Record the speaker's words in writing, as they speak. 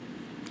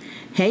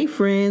Hey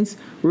friends,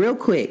 real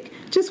quick,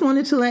 just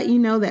wanted to let you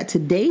know that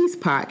today's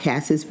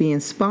podcast is being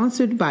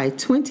sponsored by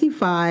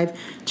 25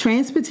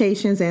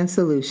 Transportations and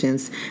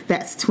Solutions.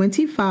 That's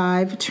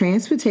 25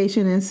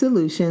 Transportation and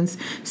Solutions,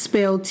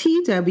 spelled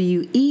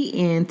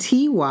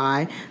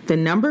TWENTY, the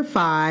number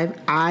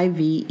 5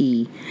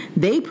 IVE.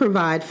 They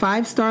provide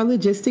 5-star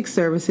logistics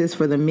services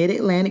for the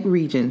Mid-Atlantic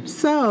region.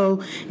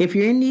 So, if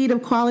you're in need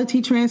of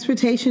quality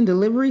transportation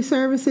delivery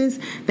services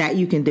that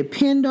you can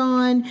depend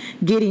on,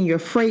 getting your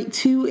freight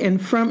to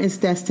and from its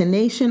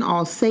destination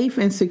all safe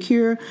and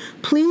secure,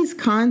 please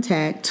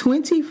contact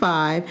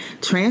 25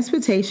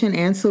 Transportation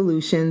and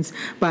Solutions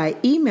by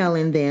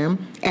emailing them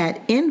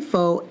at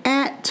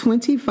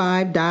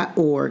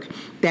info@25.org.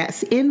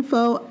 That's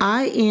info,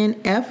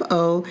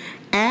 INFO,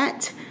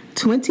 at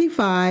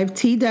 25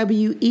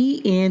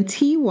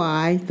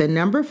 TWENTY, the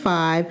number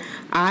 5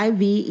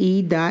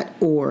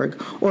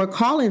 IVE.org, or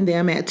calling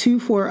them at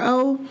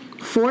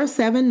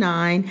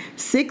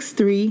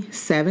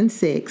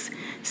 240-479-6376.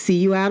 See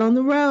you out on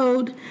the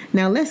road.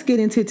 Now let's get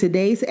into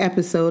today's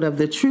episode of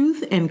the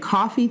Truth and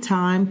Coffee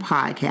Time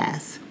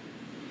podcast.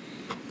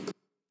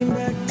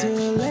 Back to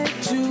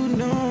let you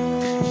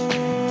know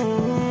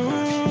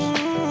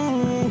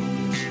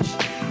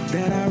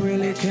that I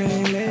really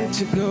can't let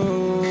you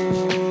go.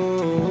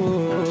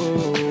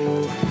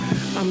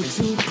 I'm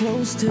too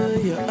close to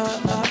you,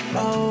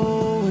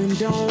 and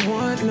don't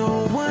want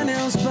no one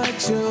else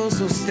but you.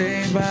 So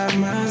stay by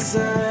my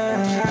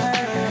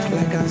side,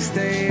 like I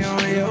stay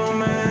on your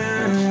mind.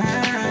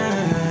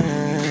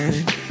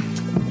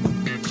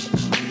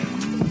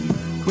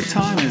 What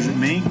time is it,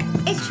 Mink?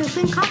 It's Truth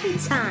and Coffee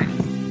Time.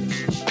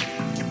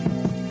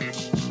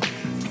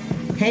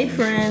 Hey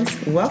friends,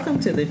 welcome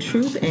to the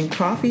Truth and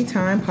Coffee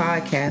Time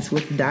podcast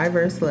with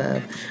Diverse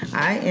Love.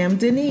 I am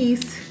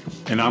Denise.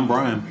 And I'm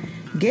Brian.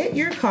 Get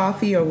your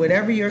coffee or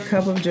whatever your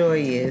cup of joy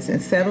is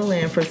and settle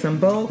in for some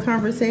bold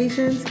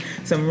conversations,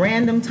 some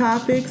random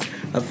topics,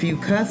 a few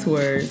cuss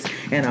words,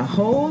 and a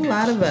whole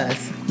lot of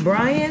us.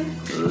 Brian?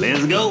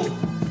 Let's go.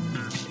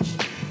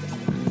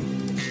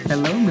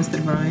 Hello,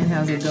 Mr. Brian.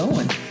 How's it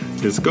going?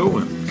 It's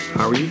going.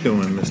 How are you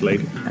doing, Miss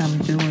Lady? I'm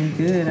doing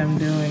good.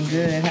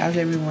 How's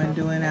everyone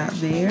doing out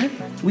there?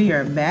 We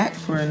are back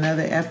for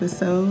another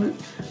episode,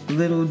 a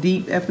little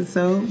deep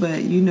episode,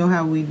 but you know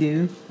how we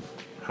do.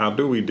 How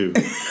do we do?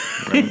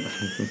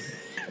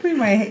 We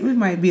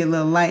might be a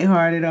little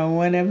lighthearted on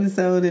one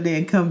episode and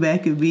then come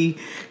back and be,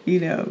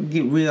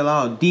 get real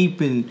all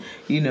deep and,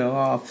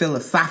 all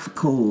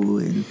philosophical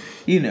and,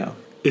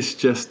 It's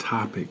just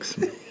topics.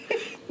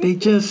 They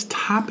just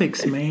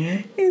topics,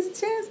 man.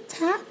 It's just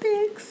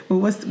topics. Well,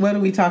 what are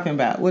we talking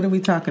about? What are we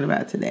talking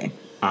about today?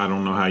 I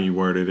don't know how you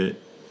worded it.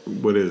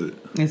 What is it?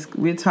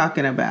 We're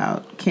talking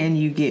about, can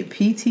you get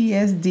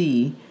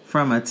PTSD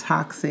from a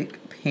toxic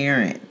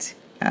parent?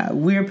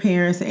 We're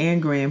parents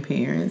and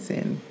grandparents,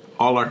 and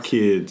all our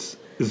kids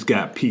has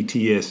got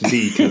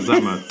PTSD because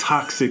I'm a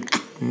toxic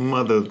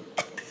mother.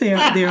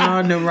 They're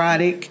all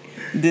neurotic,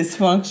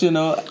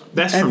 dysfunctional.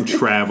 That's from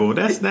travel.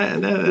 That's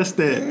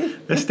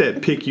that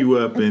pick you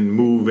up and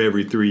move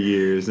every 3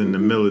 years in the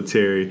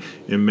military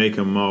and make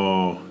them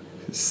all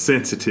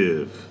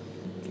sensitive.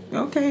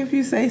 Okay, if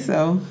you say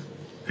so.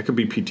 It could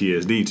be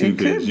PTSD too. It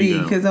could be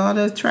because all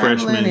those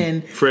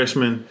traveling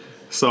freshman,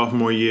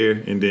 sophomore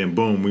year, and then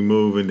boom, we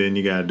move, and then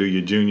you gotta do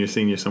your junior,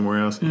 senior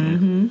somewhere else.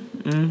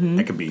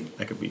 That could be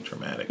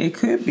traumatic. It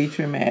could be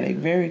traumatic,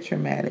 very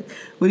traumatic.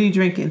 What are you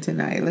drinking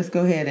tonight? Let's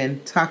go ahead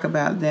and talk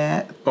about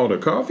that. Oh, the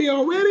coffee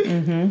already?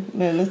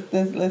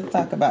 Let's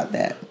talk about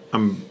that.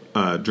 I'm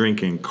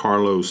drinking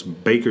Carlos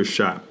Baker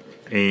Shop,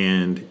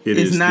 and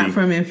it's not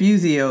from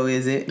Infusio,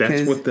 is it?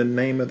 That's what the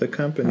name of the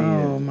company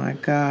is. Oh my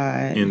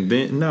God! And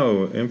then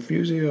no,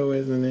 Infusio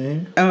isn't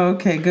it? Oh,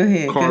 okay. Go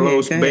ahead.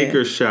 Carlos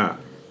Baker Shop.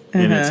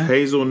 And it's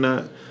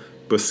hazelnut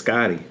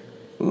biscotti.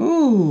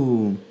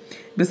 Ooh,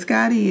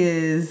 biscotti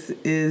is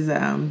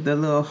the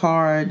little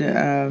hard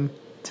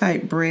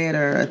type bread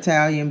or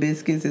Italian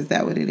biscuits. Is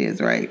that what it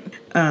is? Right.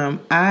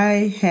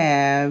 I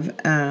have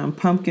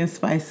pumpkin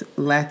spice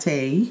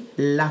latte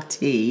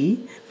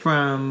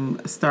from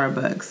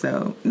Starbucks.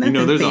 So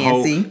nothing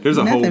fancy. There's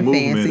a whole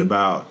movement fancy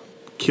about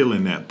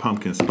killing that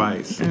pumpkin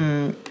spice.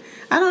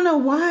 I don't know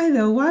why,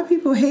 though. Why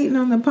people hating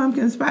on the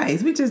pumpkin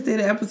spice? We just did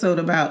an episode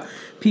about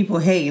people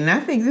hating. I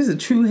think there's a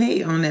true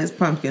hate on that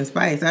pumpkin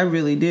spice. I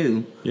really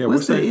do. Yeah,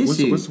 what's the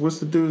issue? What's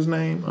the dude's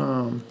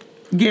name?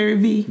 Gary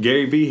V.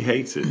 Gary V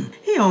hates it.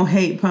 He don't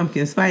hate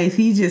pumpkin spice.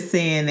 He's just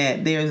saying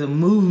that there's a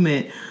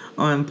movement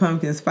on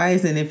pumpkin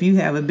spice, and if you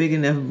have a big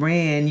enough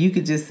brand, you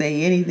could just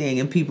say anything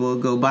and people will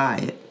go buy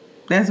it.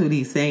 That's what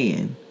he's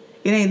saying.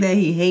 It ain't that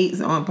he hates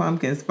on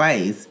pumpkin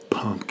spice.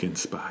 Pumpkin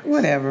spice.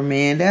 Whatever,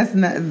 man. That's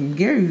not.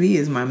 Gary V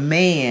is my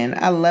man.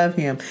 I love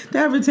him.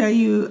 Did I ever tell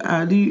you?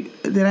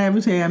 Did I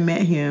ever tell you I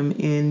met him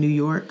in New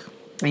York?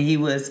 And he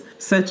was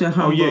such a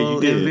humble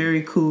and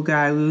very cool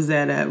guy. We was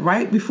at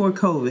right before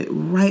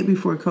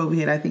COVID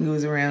hit. I think it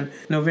was around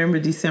November,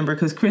 December,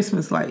 because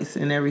Christmas lights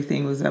and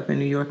everything was up in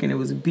New York, and it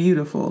was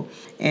beautiful.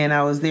 And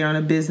I was there on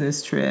a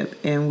business trip,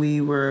 and we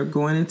were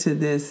going into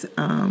this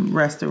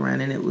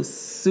restaurant, and it was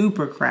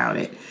super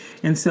crowded.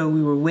 And so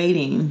we were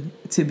waiting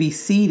to be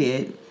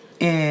seated,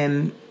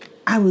 and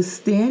I was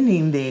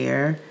standing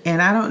there,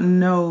 and I don't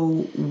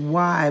know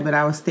why, but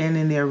I was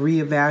standing there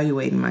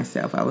reevaluating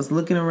myself. I was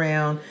looking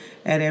around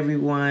at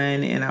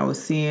everyone, and I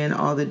was seeing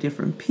all the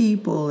different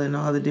people and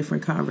all the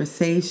different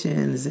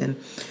conversations, and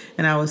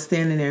I was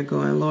standing there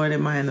going, Lord,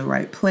 am I in the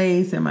right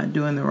place? Am I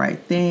doing the right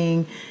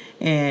thing?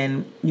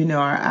 And, you know,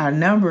 our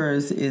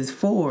numbers is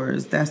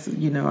 4s. That's,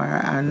 you know,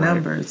 our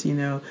numbers, you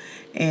know.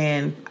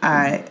 And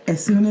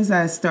as soon as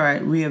I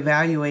start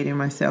reevaluating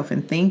myself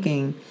and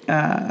thinking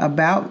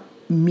about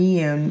me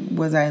and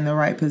was I in the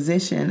right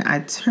position, I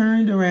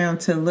turned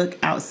around to look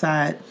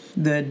outside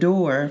the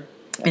door,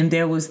 and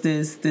there was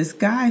this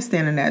guy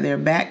standing out there,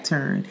 back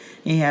turned.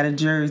 He had a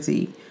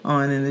jersey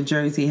on, and the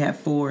jersey had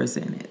 4s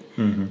in it.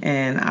 Mm-hmm.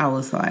 And I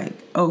was like,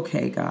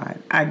 okay, God,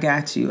 I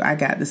got you. I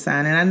got the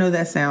sign. And I know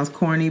that sounds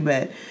corny,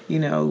 but, you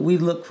know, we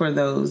look for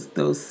those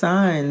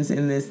signs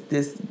in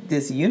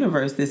this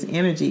universe, this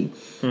energy.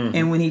 Mm-hmm.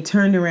 And when he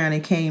turned around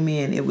and came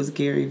in, it was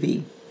Gary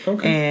V.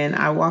 Okay. And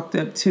I walked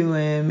up to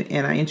him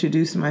and I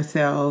introduced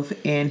myself,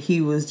 and he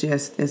was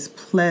just as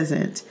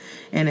pleasant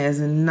and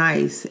as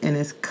nice and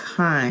as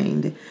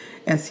kind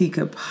as he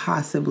could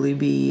possibly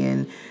be.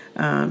 And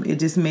it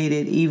just made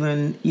it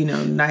even, you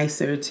know,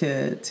 nicer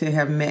to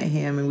have met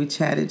him, and we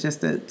chatted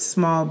just a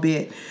small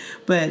bit.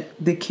 But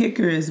the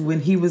kicker is when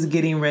he was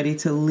getting ready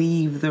to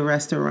leave the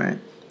restaurant,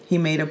 he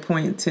made a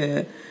point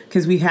to,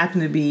 because we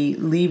happened to be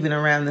leaving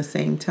around the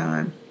same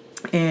time.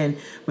 And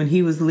when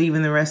he was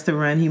leaving the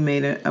restaurant, he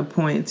made a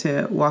point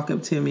to walk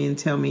up to me and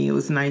tell me it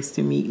was nice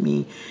to meet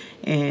me,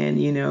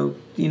 and you know,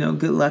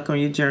 good luck on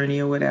your journey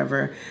or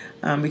whatever,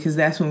 because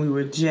that's when we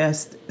were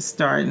just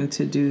starting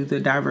to do the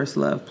Diverse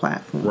Love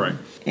platform, right?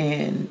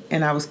 And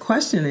I was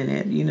questioning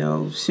it. You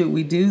know, should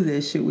we do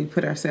this? Should we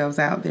put ourselves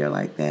out there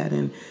like that?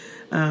 And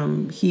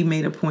he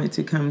made a point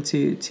to come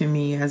to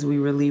me as we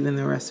were leaving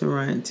the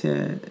restaurant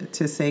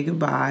to say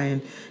goodbye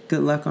and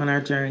good luck on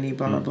our journey,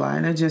 blah, blah, blah.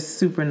 And a just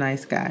super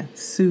nice guy.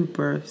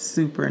 Super,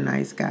 super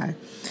nice guy.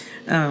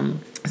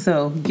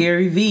 So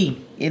Gary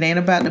V, it ain't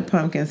about the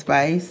pumpkin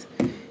spice.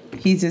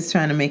 He's just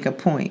trying to make a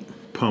point.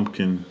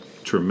 Pumpkin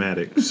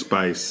traumatic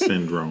spice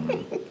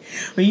syndrome.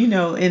 Well, you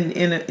know, in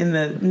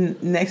the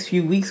next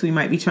few weeks, we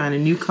might be trying a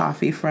new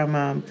coffee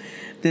from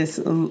this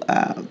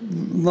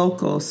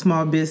local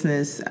small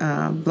business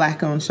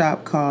black-owned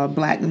shop called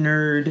Black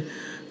Nerd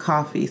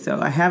Coffee.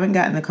 So I haven't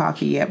gotten the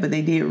coffee yet, but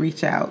they did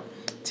reach out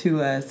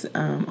to us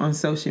on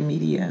social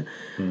media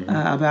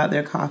about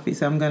their coffee.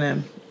 So I'm going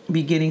to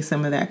be getting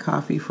some of that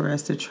coffee for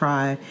us to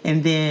try.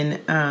 And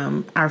then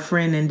our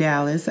friend in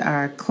Dallas,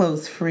 our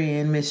close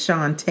friend, Miss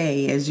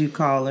Shantae, as you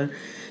call her,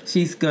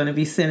 she's going to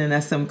be sending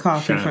us some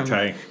coffee from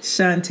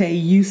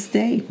Shantae, you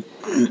stay.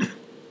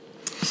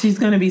 She's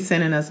going to be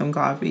sending us some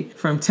coffee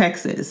from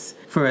Texas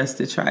for us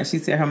to try. She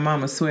said her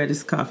mama swear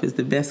this coffee is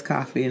the best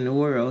coffee in the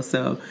world.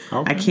 So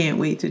I can't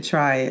wait to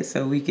try it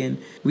so we can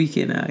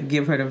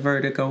give her the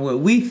verdict on what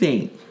we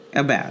think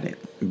about it.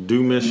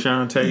 Do Miss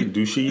Shantae,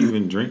 do she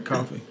even drink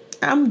coffee?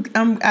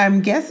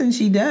 I'm guessing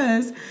she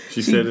does.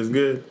 She said it's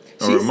good.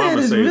 She said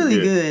it's really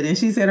good, and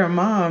she said her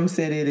mom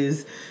said it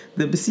is.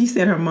 She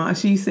said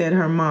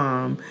her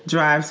mom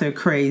drives her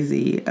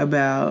crazy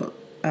about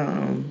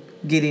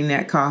getting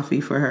that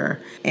coffee for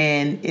her,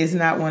 and it's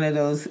not one of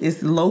those.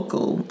 It's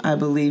local, I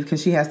believe,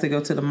 because she has to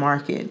go to the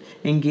market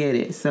and get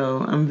it. So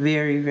I'm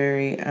very,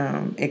 very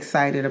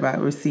excited about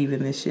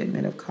receiving this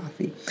shipment of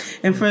coffee.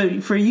 And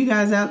for you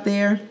guys out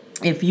there,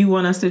 if you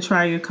want us to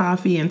try your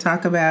coffee and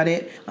talk about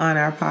it on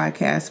our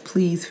podcast,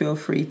 please feel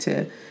free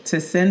to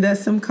send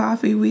us some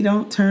coffee. We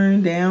don't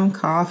turn down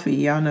coffee.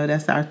 Y'all know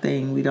that's our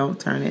thing. We don't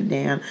turn it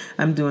down.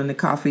 I'm doing the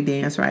coffee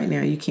dance right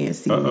now. You can't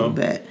see me,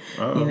 but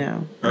you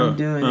know, I'm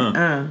doing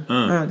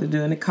they're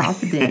doing the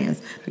coffee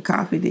dance. The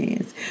coffee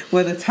dance.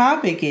 Well, the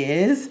topic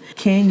is,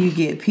 can you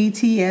get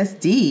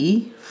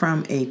PTSD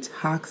from a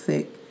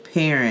toxic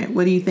parent?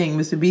 What do you think,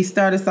 Mr. B?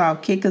 Start us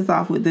off. Kick us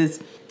off with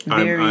this.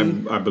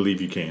 I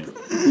believe you can.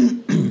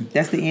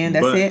 That's the end.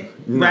 That's it.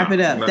 Wrap it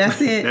up.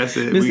 That's it. That's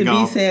it. Mr.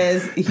 B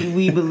says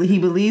he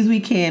believes we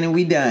can, and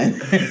we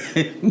done.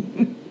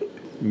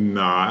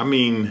 No, I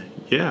mean,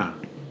 yeah.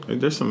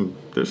 There's some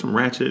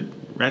ratchet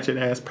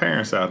ass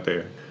parents out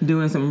there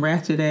doing some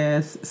ratchet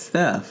ass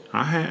stuff.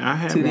 I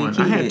had one.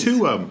 I had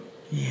two of them.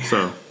 Yeah.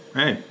 So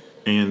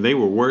and they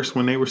were worse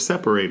when they were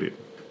separated.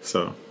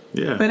 So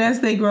yeah. But as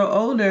they grew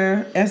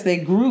older,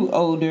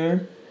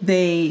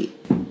 they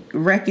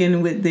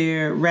reckon with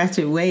their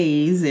ratchet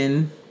ways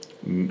and.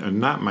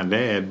 Not my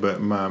dad,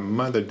 but my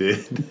mother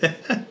did.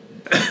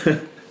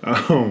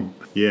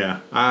 Yeah.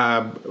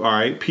 All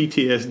right.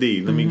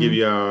 PTSD. Let me give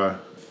y'all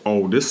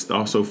Oh, this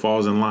also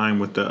falls in line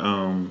with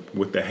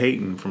the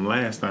hating from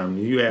last time.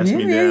 You asked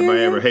me that if I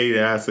ever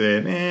hated. I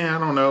said, I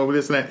don't know,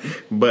 this and that.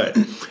 But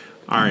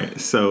all right,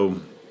 so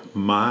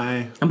my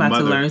I'm about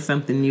mother, to learn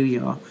something new,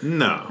 y'all.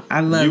 No, I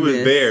love you was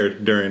this. there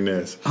during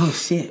this. Oh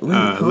shit! Wait,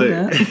 hold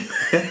up.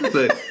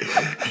 Look,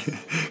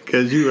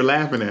 because you were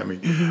laughing at me.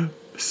 Mm-hmm.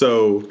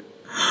 So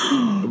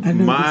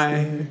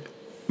my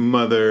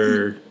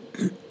mother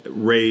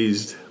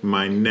raised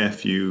my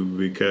nephew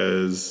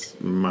because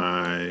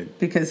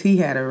he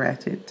had a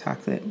ratchet,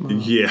 toxic mom.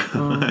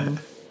 Yeah.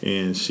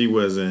 And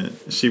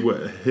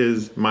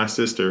my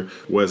sister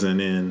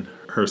wasn't in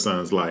her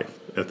son's life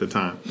at the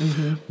time.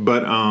 Mm-hmm.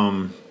 But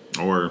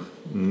or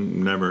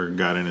never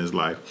got in his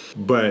life.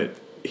 But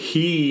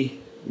he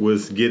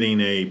was getting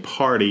a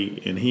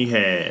party and he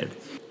had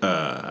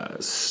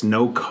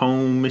snow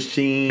cone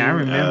machine. I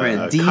remember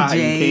a DJ, cotton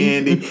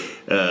candy,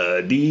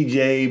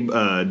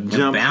 DJ,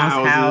 jump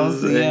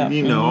houses,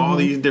 and all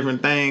these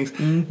different things.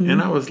 Mm-hmm.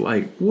 And I was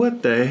like,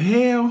 "What the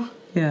hell?"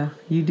 Yeah,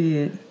 you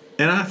did.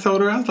 And I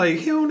told her, I was like,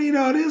 "He don't need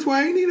all this.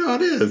 Why he need all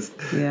this?"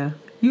 Yeah,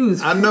 you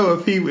was. I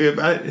know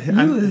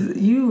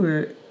you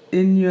were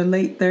in your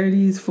late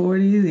 30s,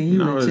 40s,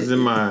 and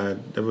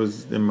it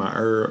was in my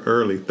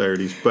early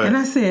 30s. But and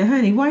I said,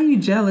 "Honey, why are you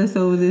jealous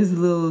over this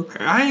little?"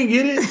 I ain't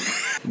get it.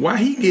 Why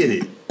he get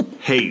it?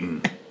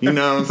 Hating. You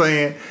know what I'm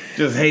saying?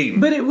 Just hating.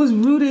 But it was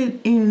rooted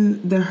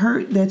in the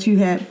hurt that you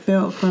had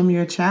felt from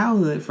your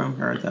childhood from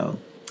her, though.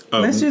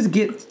 Let's just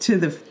get to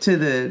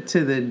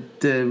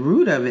the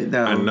root of it,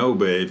 though. I know,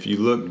 but if you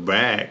look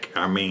back,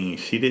 I mean,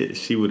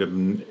 she would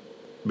have,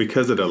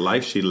 because of the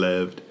life she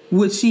lived.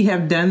 Would she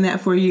have done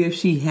that for you if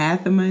she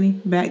had the money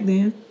back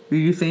then? Do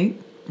you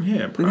think?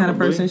 Yeah, probably. The kind of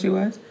person she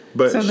was?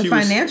 But so the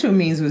financial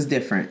means was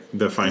different.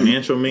 The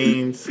financial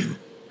means,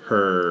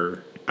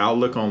 her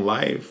outlook on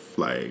life,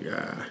 like,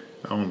 I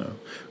don't know.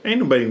 Ain't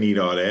nobody need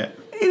all that.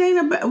 It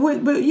ain't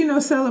about,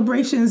 but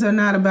celebrations are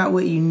not about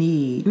what you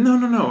need. No.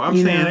 I'm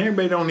saying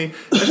everybody don't need.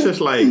 That's just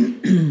like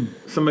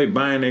somebody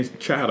buying their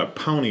child a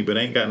pony, but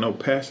ain't got no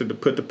pastor to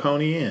put the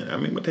pony in. I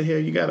mean, what the hell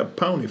you got a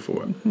pony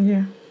for?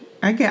 Yeah,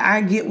 I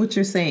get what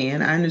you're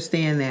saying. I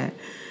understand that,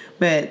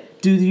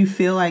 but do you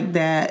feel like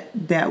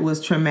that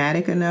was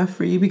traumatic enough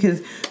for you?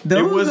 Because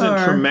it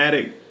wasn't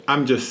traumatic.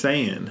 I'm just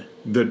saying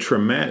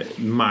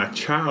my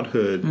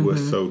childhood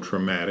was so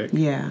traumatic.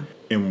 Yeah,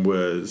 and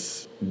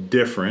was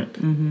different.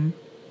 Mm-hmm.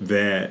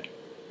 That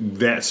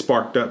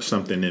sparked up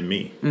something in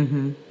me.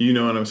 Mm-hmm. You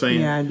know what I'm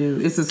saying? Yeah, I do.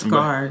 It's a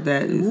scar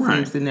that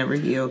seems to never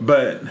heal.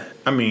 But,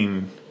 I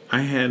mean,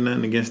 I had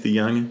nothing against the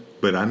youngin',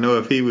 but I know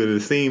if he would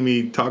have seen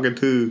me talking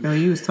to... No,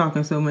 you was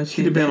talking so much shit.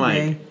 He'd have been like,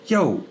 day.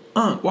 Yo,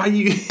 why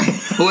you...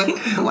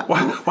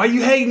 why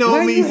you hating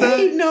on me, son? Why you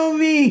hating on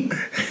me?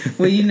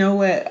 Well, you know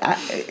what?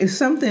 It's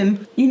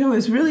something...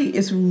 it's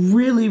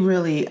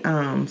really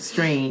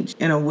strange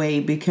in a way,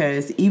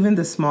 because even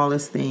the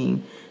smallest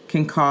thing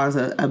can cause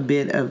a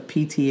bit of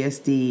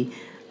PTSD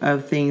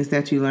of things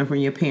that you learn from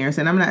your parents.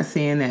 And I'm not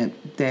saying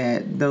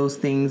that those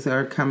things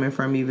are coming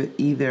from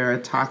either a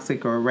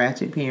toxic or a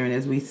ratchet parent,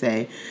 as we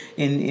say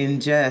in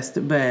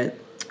jest, but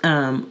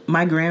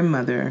my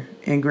grandmother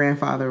and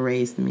grandfather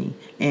raised me.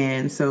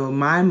 And so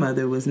my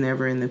mother was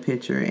never in the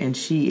picture. And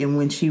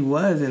when she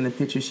was in the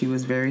picture, she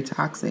was very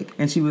toxic.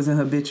 And she was a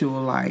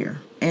habitual liar.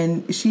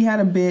 And she had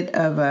a bit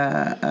of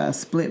a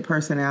split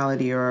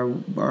personality or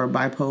a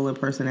bipolar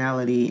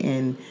personality.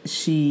 And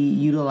she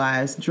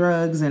utilized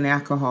drugs and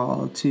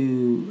alcohol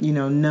to,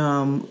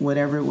 numb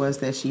whatever it was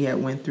that she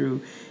had went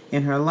through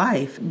in her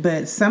life.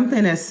 But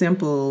something as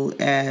simple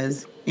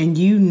as, and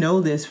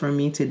this from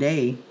me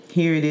today,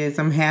 here it is,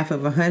 I'm half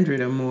of 100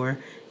 or more,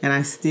 and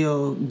I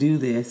still do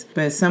this.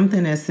 But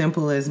something as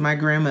simple as my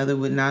grandmother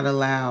would not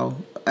allow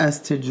us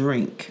to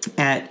drink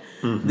at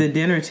the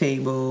dinner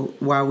table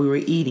while we were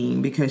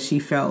eating, because she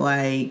felt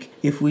like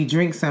if we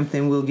drink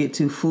something, we'll get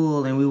too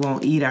full and we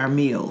won't eat our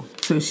meal.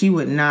 So she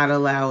would not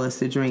allow us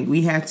to drink.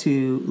 We had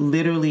to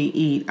literally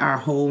eat our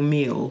whole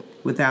meal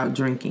without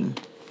drinking.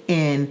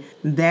 And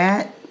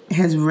that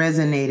has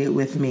resonated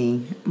with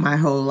me my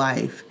whole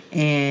life.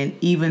 And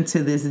even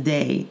to this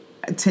day,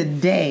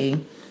 today,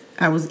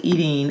 I was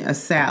eating a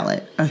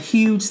salad, a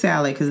huge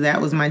salad, because that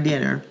was my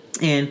dinner.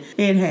 And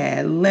it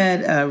had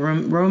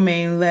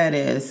romaine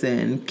lettuce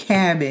and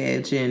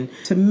cabbage and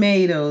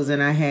tomatoes,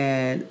 and I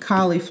had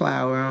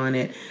cauliflower on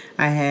it.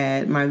 I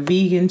had my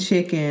vegan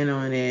chicken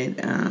on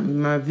it,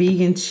 my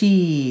vegan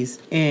cheese,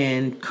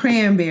 and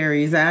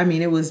cranberries. I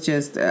mean, it was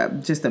just a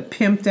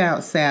pimped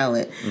out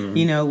salad,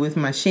 with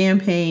my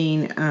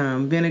champagne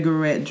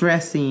vinaigrette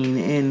dressing.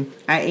 And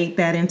I ate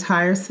that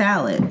entire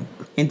salad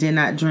and did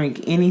not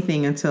drink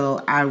anything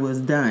until I was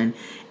done.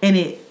 And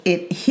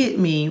it hit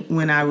me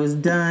when I was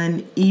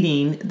done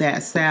eating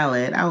that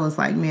salad. I was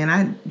like, man,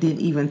 I didn't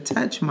even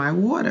touch my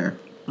water.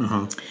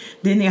 I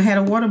had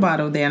a water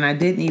bottle there, and I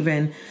didn't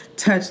even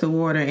touch the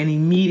water. And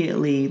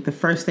immediately, the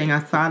first thing I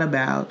thought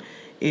about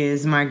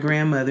is my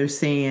grandmother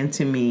saying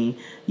to me,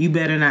 you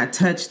better not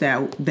touch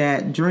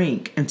that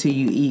drink until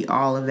you eat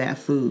all of that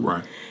food.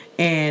 Right.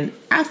 And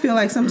I feel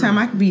like sometimes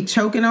I could be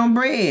choking on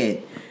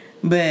bread.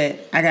 but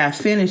I got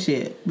to finish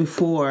it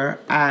before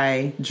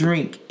I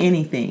drink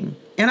anything.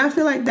 And I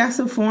feel like that's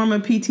a form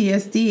of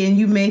PTSD. And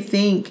you may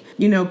think,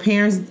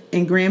 parents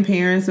and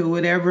grandparents or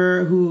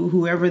whatever,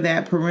 whoever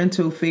that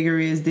parental figure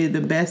is, did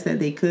the best that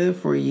they could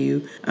for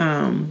you.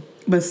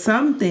 But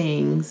some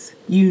things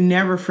you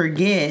never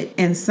forget,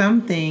 and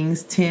some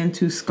things tend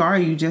to scar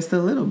you just a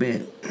little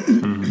bit.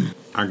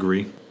 I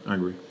agree.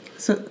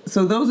 So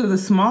those are the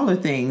smaller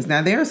things.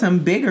 Now, there are some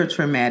bigger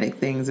traumatic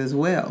things as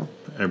well.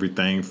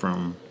 Everything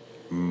from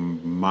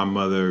my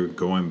mother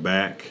going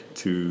back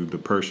to the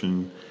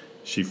person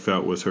she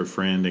felt was her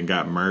friend and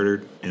got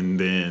murdered. And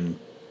then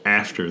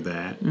after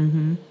that,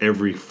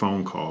 every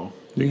phone call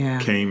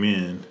that came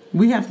in.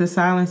 We have to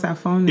silence our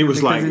phone now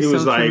because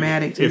it's so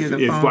traumatic to hear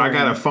the phone if I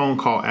got a phone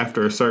call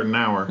after a certain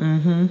hour,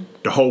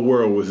 the whole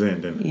world was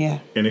ending. Yeah.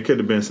 And it could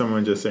have been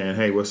someone just saying,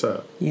 hey, what's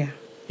up? Yeah.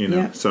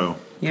 So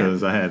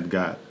because I had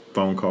got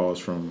phone calls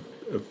from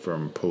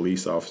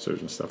police officers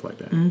and stuff like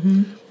that.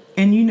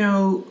 And you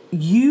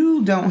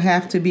don't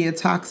have to be a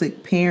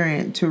toxic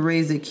parent to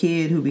raise a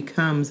kid who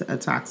becomes a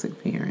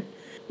toxic parent.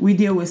 We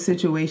deal with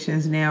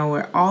situations now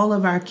where all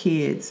of our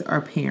kids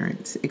are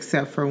parents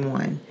except for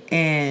one.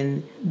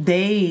 And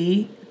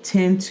they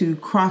tend to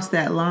cross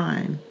that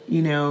line,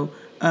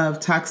 of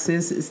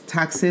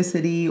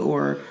toxicity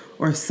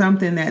or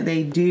something that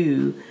they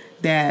do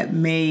that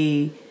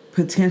may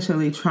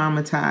potentially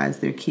traumatize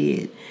their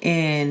kid.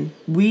 And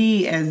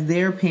we, as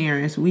their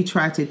parents, we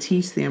try to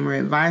teach them or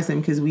advise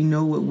them because we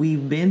know what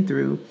we've been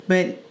through.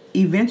 But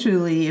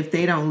eventually, if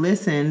they don't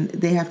listen,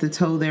 they have to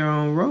toe their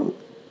own rope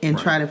and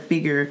try to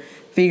figure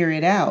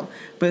it out.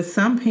 But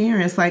some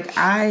parents,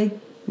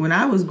 when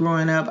I was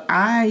growing up,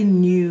 I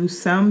knew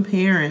some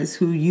parents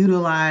who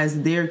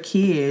utilized their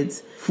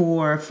kids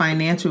for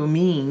financial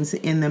means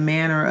in the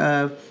manner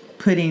of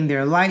putting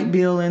their light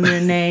bill in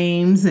their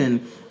names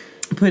and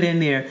putting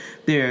their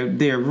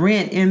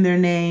rent in their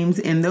names.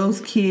 And those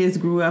kids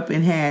grew up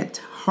and had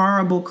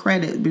horrible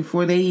credit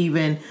before they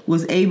even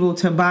was able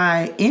to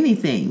buy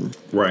anything.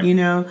 Right.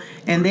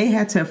 And they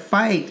had to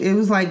fight. It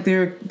was like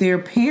their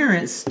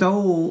parents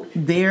stole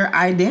their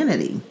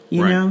identity,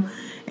 you know?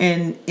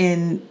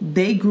 And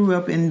they grew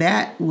up in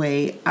that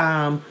way.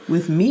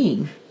 With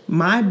me,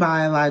 my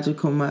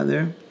biological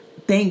mother,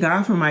 thank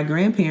God for my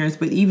grandparents,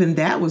 but even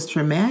that was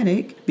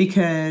traumatic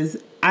because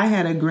I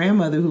had a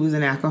grandmother who was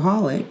an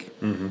alcoholic.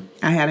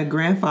 I had a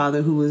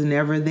grandfather who was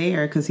never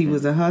there because he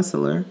was a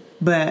hustler.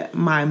 But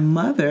my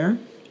mother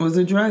was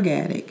a drug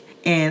addict.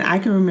 And I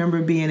can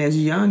remember being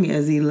as young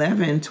as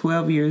 11,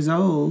 12 years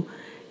old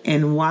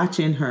and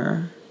watching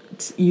her,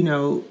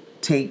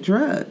 take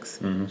drugs,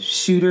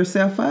 shoot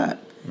herself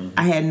up.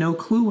 I had no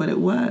clue what it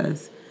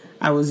was.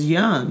 I was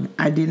young.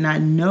 I did not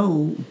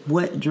know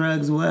what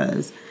drugs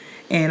was.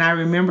 And I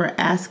remember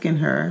asking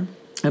her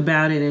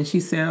about it, and she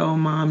said, oh,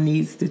 Mom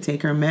needs to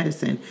take her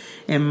medicine.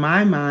 In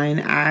my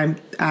mind,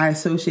 I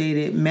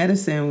associated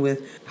medicine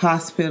with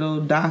hospital,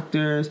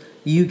 doctors,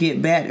 you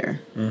get better.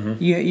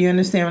 You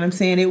understand what I'm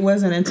saying? It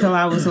wasn't until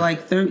I was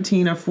like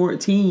 13 or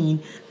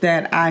 14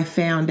 that I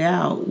found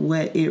out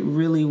what it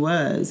really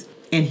was.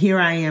 And here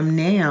I am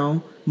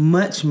now,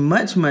 much,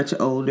 much, much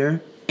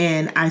older,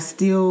 and I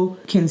still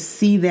can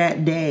see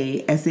that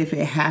day as if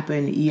it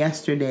happened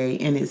yesterday,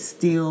 and it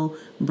still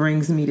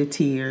brings me to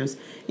tears.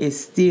 It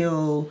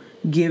still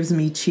gives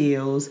me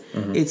chills.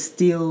 It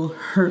still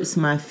hurts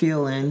my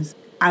feelings.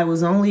 I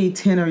was only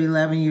 10 or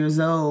 11 years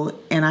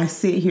old, and I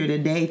sit here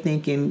today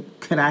thinking,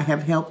 could I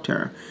have helped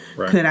her?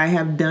 Right. Could I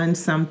have done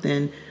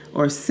something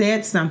or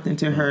said something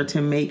to her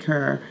to make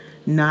her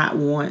not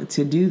want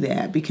to do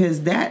that?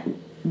 Because the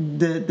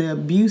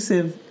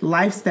abusive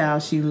lifestyle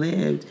she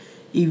lived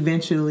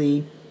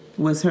eventually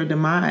was her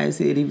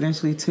demise. It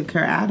eventually took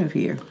her out of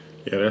here.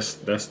 Yeah,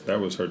 that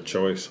was her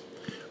choice.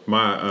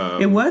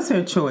 It was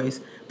her choice.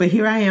 But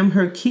here I am,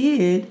 her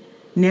kid.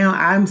 Now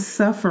I'm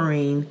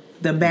suffering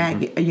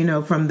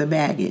the from the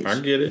baggage. I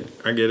get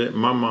it.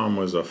 My mom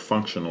was a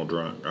functional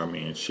drunk. I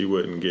mean, she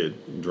wouldn't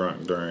get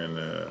drunk during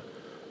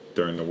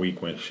the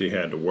week when she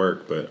had to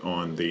work, but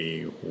on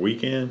the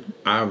weekend,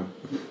 I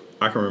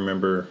can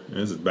remember, and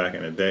this is back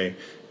in the day,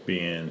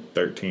 being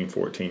 13,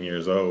 14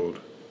 years old,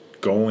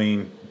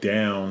 going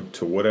down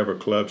to whatever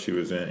club she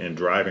was in and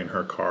driving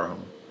her car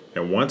home.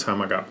 And one time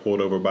I got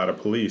pulled over by the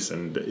police,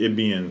 and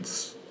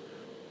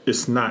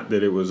it's not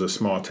that it was a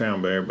small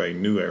town, but everybody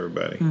knew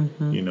everybody,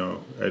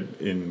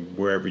 in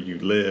wherever you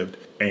lived.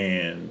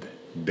 And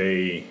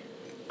they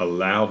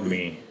allowed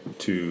me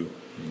to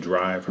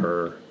drive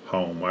her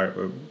home. I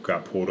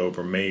got pulled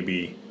over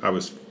I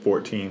was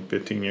 14,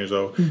 15 years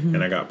old,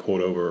 and I got pulled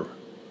over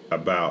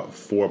about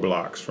 4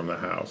 blocks from the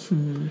house.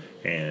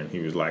 And he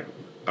was like,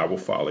 I will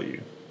follow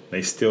you.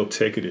 They still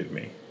ticketed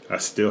me. I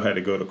still had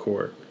to go to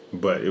court.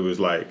 But it was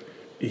like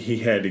he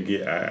had to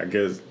get, I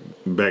guess,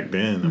 back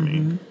then, I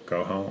mean,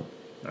 go home.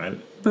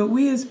 But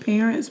we as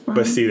parents, Brian,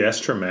 but see, that's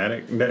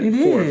traumatic. It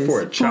is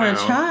for a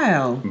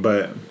child.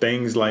 But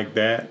things like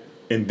that.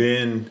 And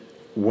then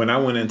when I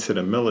went into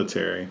the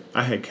military,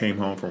 I had came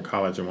home from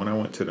college, and when I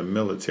went to the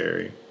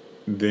military,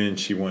 then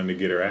she wanted to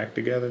get her act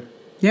together.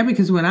 Yeah,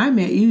 because when I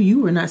met you,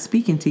 you were not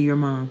speaking to your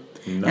mom.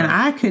 No. And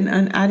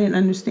I didn't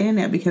understand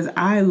that because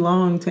I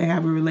longed to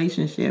have a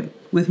relationship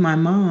with my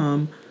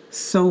mom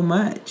so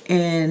much.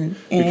 And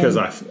because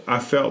I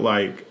felt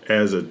like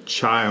as a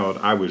child,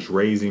 I was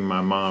raising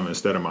my mom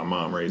instead of my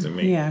mom raising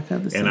me. Yeah, I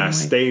felt the same And I way.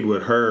 stayed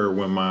with her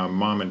when my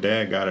mom and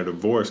dad got a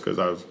divorce because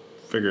I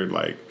figured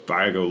like if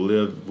I go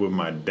live with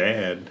my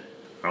dad,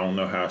 I don't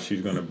know how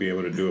she's going to be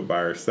able to do it by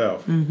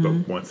herself. Mm-hmm.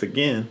 But once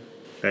again,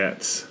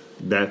 that's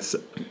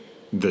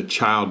the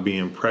child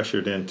being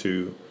pressured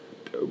into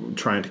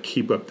trying to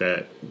keep up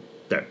that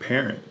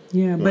parent.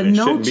 Yeah, but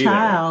no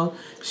child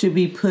should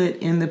be put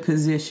in the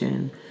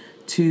position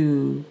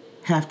to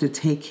have to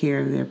take care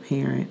of their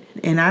parent.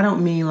 And I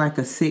don't mean like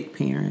a sick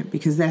parent,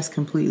 because that's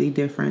completely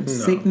different. No.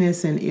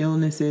 Sickness and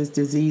illnesses,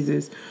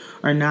 diseases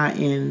are not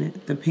in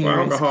the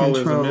parent's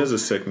alcoholism control. is a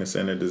sickness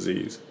and a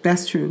disease.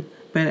 That's true.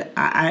 But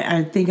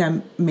I think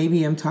I'm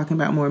talking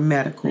about more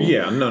medical.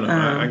 Yeah, no,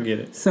 I get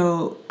it.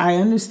 So I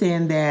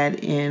understand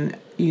that, and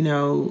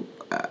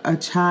a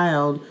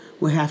child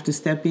will have to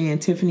step in.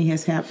 Tiffany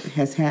has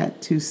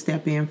had to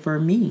step in for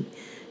me,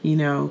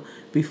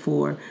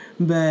 before.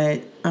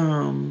 But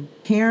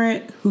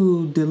parent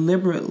who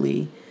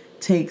deliberately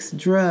takes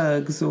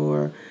drugs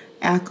or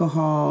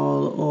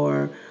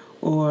alcohol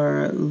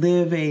or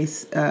live a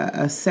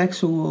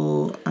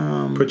sexual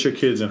put your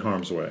kids in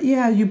harm's way.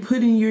 Yeah, you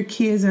putting your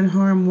kids in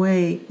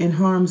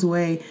harm's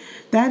way.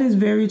 That is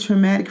very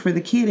traumatic for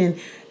the kid,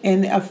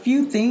 and a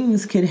few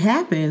things could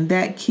happen.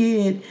 That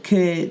kid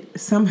could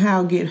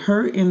somehow get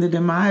hurt in the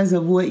demise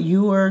of what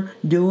you are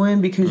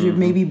doing because you're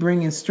maybe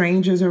bringing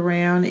strangers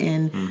around,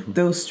 and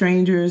those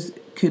strangers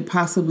could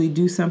possibly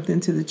do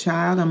something to the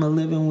child. I'm a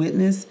living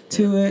witness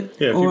to it.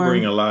 Yeah, if you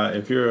bring a lot,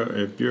 if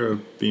you're a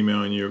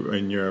female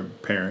and you're a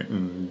parent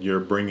and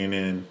you're bringing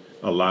in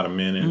a lot of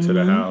men into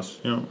the house,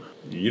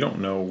 you don't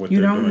know what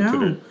they're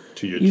doing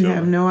to your children. You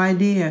have no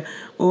idea.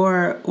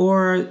 Or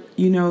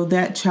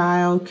that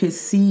child could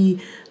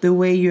see the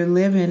way you're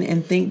living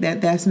and think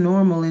that that's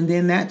normal, and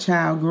then that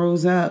child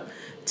grows up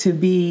to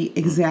be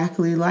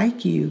exactly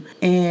like you.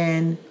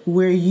 And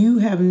where you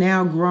have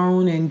now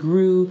grown and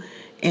grew,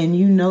 and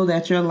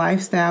that your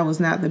lifestyle was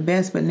not the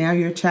best, but now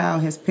your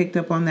child has picked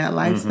up on that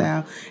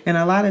lifestyle. And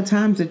a lot of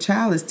times the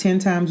child is 10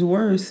 times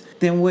worse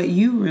than what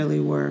you really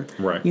were.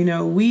 Right.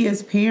 We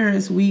as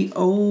parents, we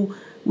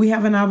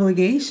have an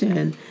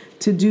obligation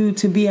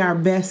to be our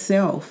best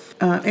self.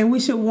 And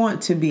we should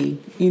want to be,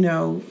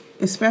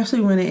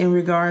 especially when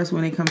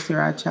it comes to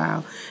our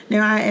child.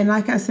 Now, and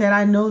like I said,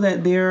 I know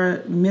that there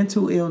are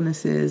mental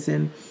illnesses,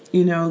 and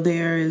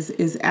there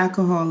is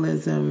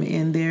alcoholism,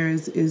 and there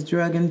is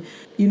drug, and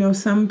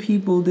some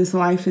people, this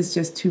life is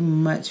just too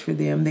much for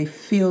them. They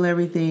feel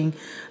everything.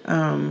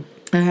 I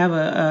have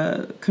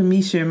a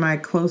Kamisha, my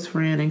close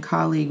friend and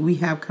colleague. We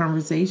have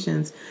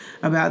conversations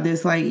about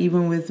this, like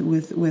even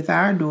with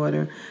our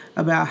daughter,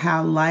 about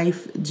how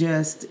life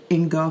just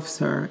engulfs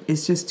her.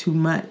 It's just too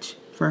much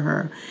for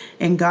her.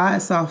 And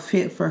God saw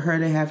fit for her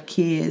to have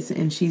kids,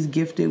 and she's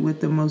gifted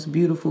with the most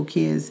beautiful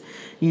kids,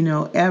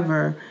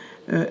 ever.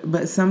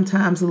 But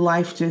sometimes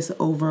life just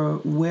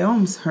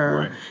overwhelms her,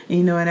 right.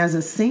 And as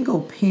a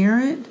single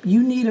parent,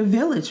 you need a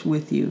village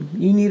with you.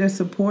 You need a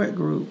support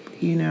group,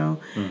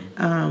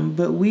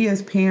 But we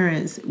as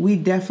parents, we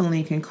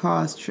definitely can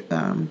cause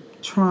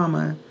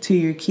trauma to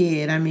your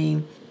kid. I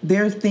mean,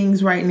 there are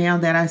things right now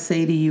that I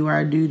say to you,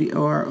 our duty,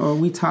 or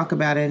we talk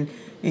about it,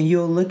 and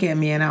you'll look at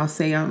me and I'll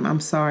say, I'm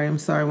sorry.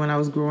 When I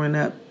was growing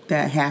up,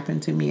 that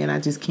happened to me, and I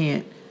just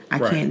can't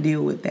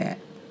deal with that.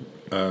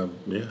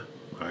 Yeah,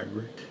 I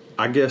agree.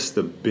 I guess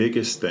the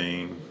biggest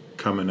thing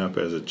coming up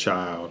as a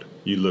child,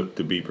 you look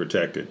to be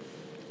protected.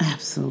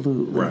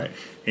 Absolutely. Right.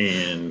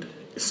 And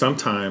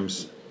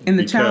sometimes... And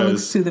the child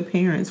looks to the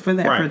parents for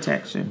that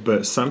protection.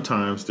 But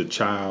sometimes the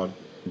child,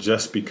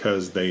 just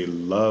because they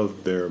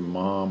love their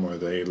mom or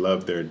they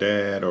love their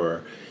dad,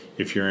 or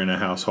if you're in a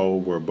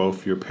household where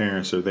both your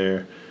parents are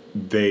there,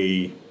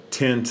 they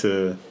tend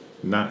to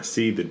not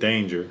see the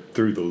danger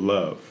through the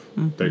love.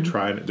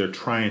 Mm-hmm. They're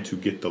trying to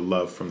get the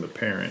love from the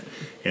parent,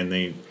 and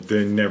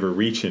they're never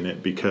reaching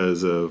it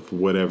because of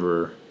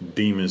whatever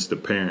demons the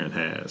parent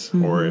has,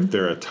 or if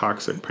they're a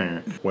toxic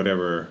parent,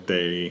 whatever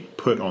they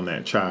put on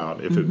that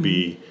child.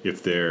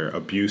 If they're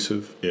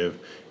abusive,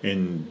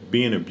 and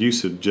being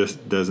abusive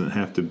just doesn't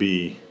have to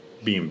be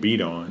being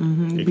beat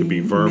on. It could be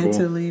verbal,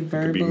 mentally,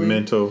 verbally. It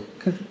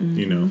could be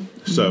mental,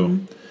 So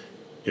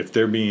if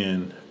they're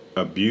being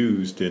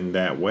abused in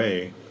that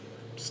way,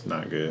 it's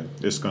not good.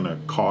 It's going to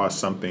cause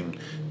something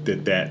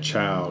that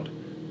child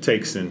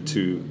takes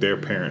into their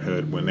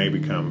parenthood when they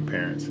become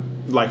parents.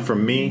 Like for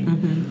me,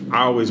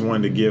 I always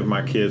wanted to give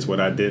my kids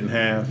what I didn't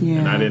have,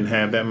 and I didn't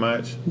have that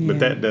much. But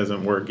that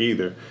doesn't work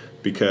either,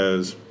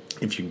 because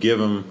if you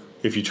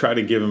try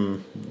to give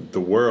them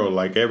the world,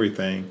 like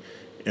everything,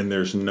 and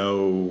there's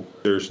no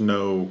boundaries,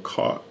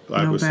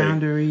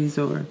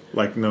 or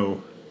like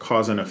no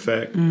cause and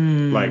effect.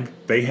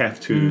 Like they have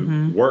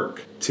to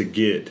work to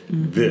get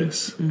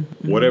this,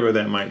 whatever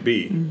that might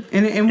be.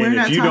 And we're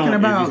not talking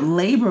about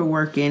labor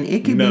working.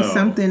 It could be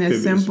something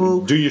as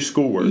simple. Do your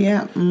schoolwork.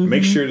 Yeah.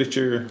 Make sure that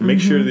you're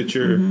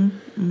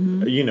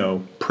you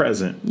know,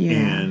 present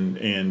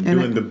and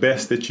doing the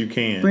best that you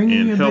can, bringing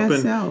and your helping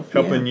best self.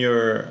 helping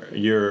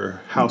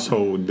your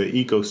household. The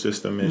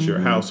ecosystem is your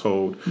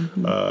household.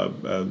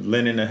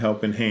 Lending a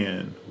helping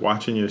hand,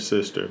 watching your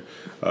sister,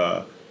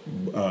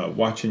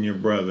 watching your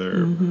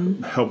brother,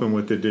 helping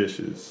with the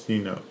dishes, you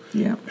know,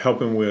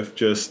 helping with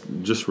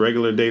just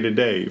regular day to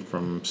day,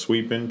 from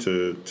sweeping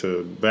to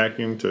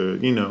vacuum to,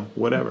 you know,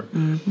 whatever.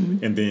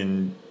 And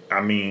then,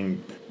 I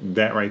mean,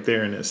 that right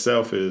there in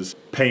itself is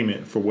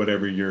payment for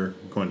whatever you're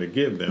going to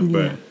give them.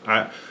 But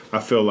I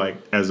feel like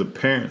as a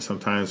parent,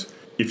 sometimes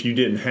if you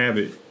didn't have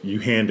it, you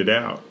hand it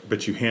out,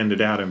 but you hand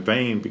it out in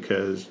vain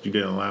because you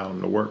didn't allow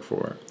them to work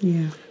for it.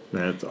 Yeah.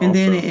 That's and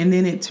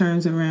then it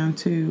turns around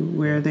to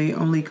where they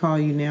only call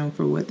you now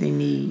for what they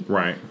need.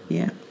 Right.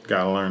 Yeah.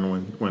 Gotta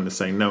learn when to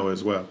say no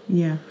as well.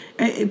 Yeah.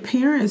 And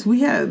parents,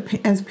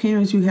 as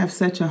parents, you have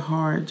such a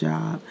hard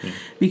job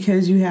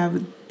because you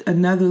have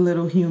another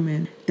little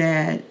human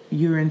that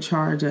you're in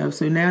charge of.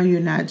 So now you're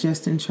not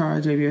just in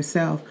charge of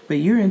yourself, but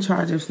you're in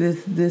charge of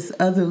this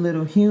other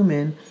little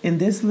human. And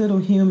this little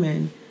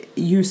human,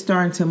 you're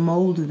starting to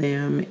mold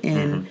them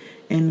and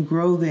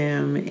grow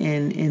them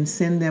and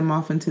send them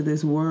off into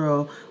this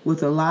world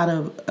with a lot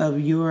of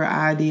your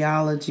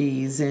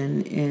ideologies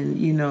and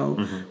you know,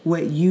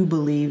 what you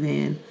believe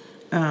in.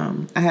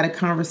 I had a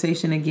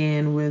conversation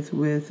again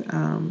with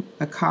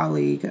a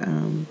colleague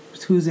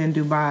who's in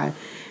Dubai,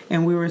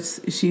 and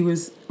she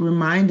was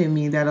reminding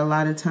me that a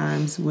lot of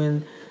times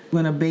when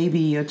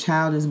a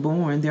child is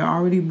born, they're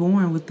already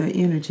born with the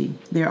energy.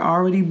 They're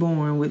already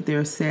born with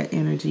their set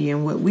energy.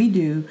 And what we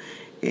do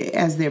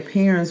as their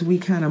parents, we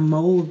kind of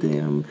mold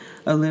them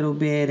a little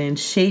bit and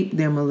shape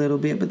them a little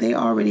bit, but they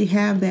already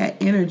have that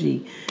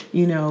energy,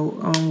 you know,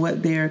 on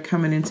what they're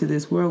coming into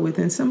this world with.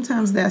 And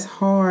sometimes that's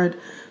hard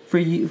for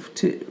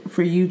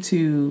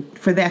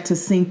that to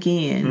sink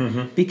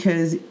in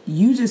because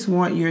you just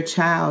want your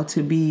child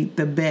to be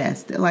the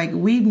best. Like,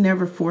 we've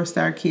never forced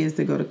our kids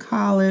to go to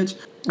college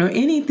or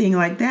anything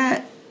like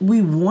that.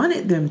 We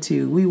wanted them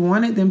to. We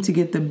wanted them to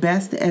get the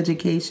best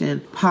education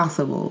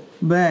possible,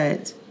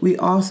 but we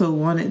also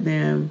wanted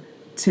them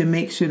to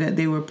make sure that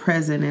they were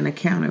present and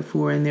accounted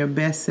for in their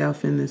best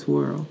self in this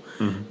world,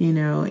 you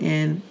know.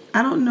 And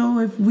I don't know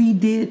if we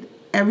did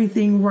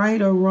everything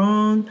right or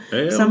wrong.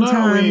 Sometimes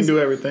no, we didn't do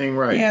everything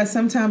right. Yeah,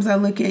 sometimes I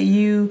look at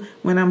you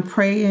when I'm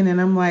praying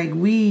and I'm like,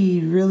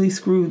 we really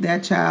screwed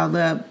that child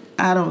up.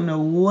 I don't know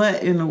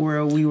what in the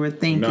world we were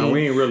thinking. No,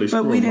 we ain't really screw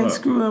them up. But we didn't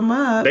screw them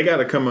up. They got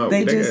to come up.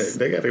 They got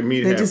to meet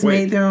halfway. They just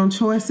made their own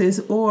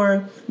choices,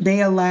 or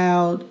they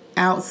allowed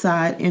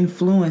outside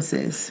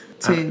influences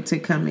to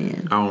come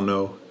in. I don't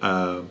know.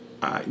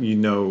 You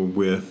know,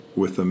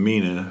 with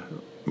Amina,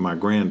 my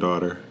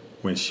granddaughter,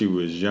 when she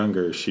was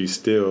younger, she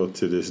still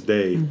to this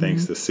day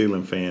thinks the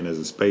ceiling fan is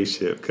a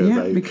spaceship.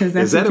 Because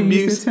that's what you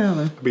used to tell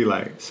her. I'd be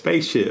like,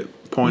 spaceship.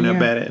 Point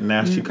up at it, and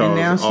now she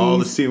calls all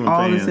the ceiling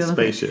fans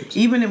spaceships.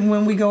 Even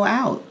when we go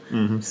out.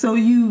 So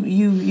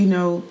you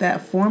know,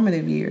 that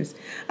formative years.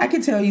 I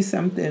can tell you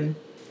something.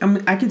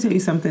 I can tell you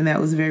something that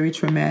was very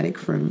traumatic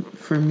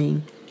for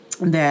me,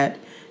 that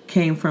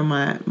came from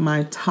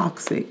my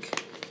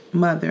toxic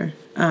mother.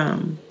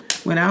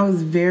 When I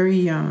was very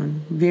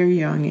young,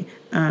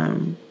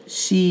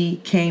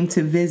 she came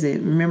to visit.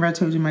 Remember, I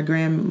told you my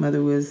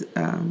grandmother was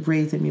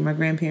raising me. My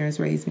grandparents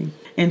raised me.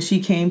 And she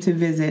came to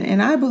visit.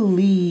 And I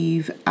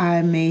believe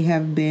I may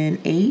have been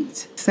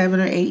 7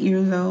 or 8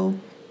 years old.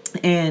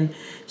 And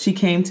she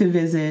came to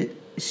visit.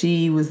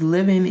 She was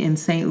living in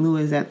St.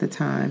 Louis at the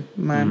time.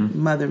 My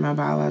mother, my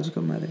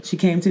biological mother. She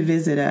came to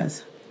visit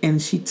us.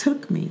 And she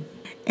took me.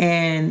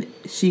 And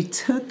she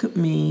took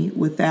me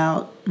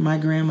without my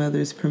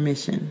grandmother's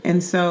permission.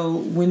 And so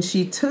when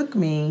she took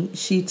me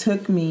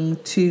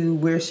to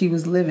where she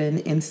was living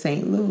in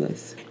St.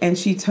 Louis. And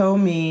she told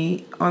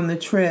me on the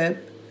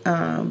trip,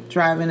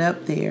 driving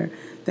up there,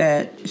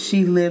 that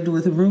she lived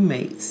with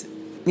roommates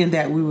and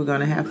that we were going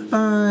to have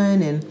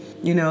fun, and,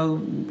 you know,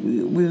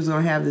 we was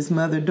going to have this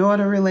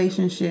mother-daughter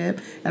relationship.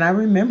 And I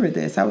remember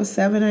this. I was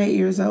 7 or 8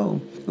 years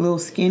old, a little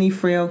skinny,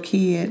 frail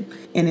kid,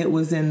 and it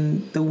was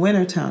in the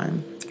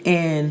wintertime.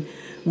 And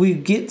we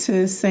get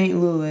to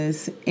St.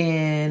 Louis,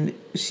 and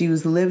she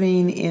was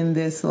living in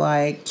this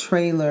like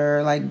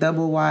trailer, like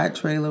double wide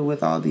trailer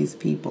with all these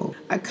people.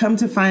 I come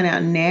to find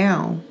out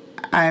now,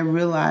 I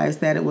realized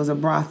that it was a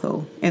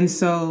brothel. And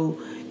so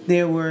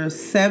there were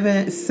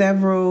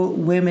several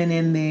women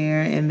in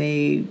there, and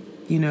they,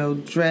 you know,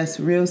 dressed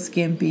real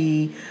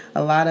skimpy.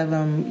 A lot of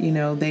them, you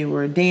know, they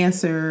were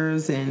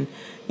dancers and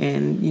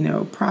you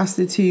know,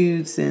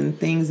 prostitutes and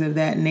things of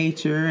that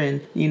nature. And,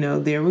 you know,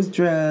 there was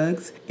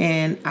drugs.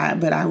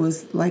 But I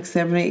was like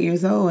 7 or 8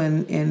 years old,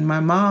 and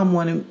my mom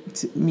wanted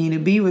me to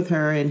be with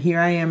her. And here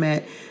I am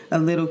at a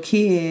little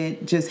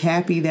kid just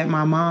happy that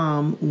my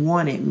mom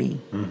wanted me,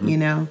 you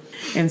know?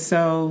 And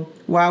so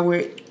while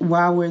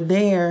we're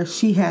there,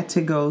 she had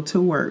to go to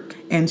work,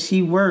 and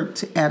she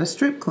worked at a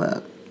strip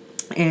club.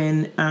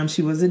 And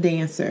she was a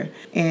dancer,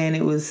 and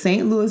it was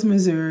St. Louis,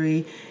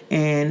 Missouri.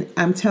 And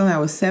I'm telling you, I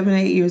was 7,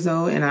 8 years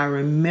old, and I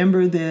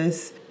remember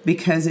this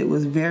because it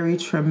was very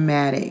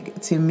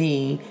traumatic to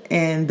me.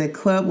 And the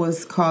club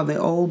was called the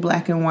Old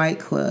Black and White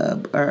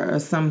Club, or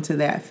something to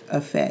that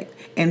effect.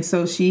 And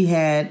so she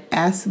had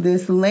asked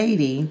this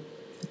lady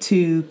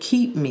to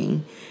keep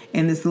me,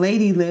 and this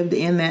lady lived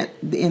in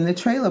the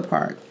trailer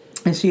park,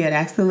 and she had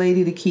asked the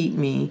lady to keep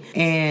me.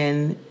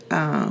 And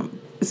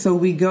so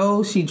we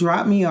go, she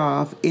dropped me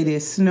off. It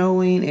is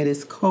snowing, it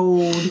is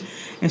cold,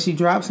 and she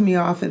drops me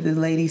off at the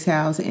lady's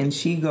house, and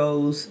she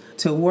goes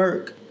to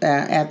work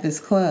at this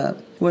club.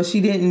 Well,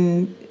 she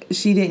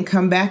didn't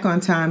come back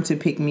on time to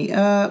pick me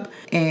up,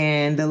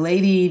 and the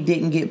lady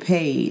didn't get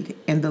paid,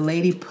 and the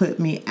lady put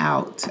me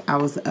out. I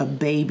was a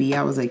baby.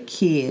 I was a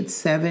kid,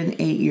 7,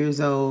 8 years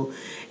old,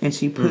 and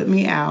she put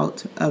me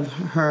out of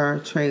her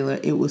trailer.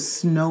 It was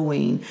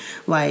snowing.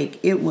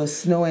 Like it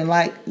wasn't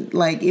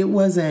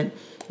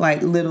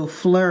like little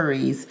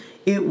flurries.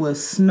 It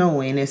was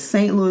snowing. It's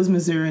St. Louis,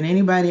 Missouri, and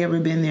anybody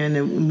ever been there in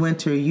the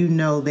winter, you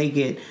know they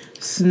get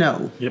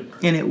snow. Yep.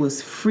 And it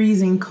was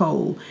freezing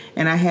cold.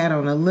 And I had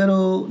on a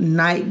little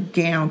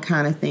nightgown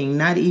kind of thing,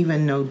 not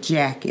even no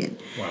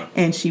jacket. Wow.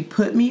 And she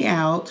put me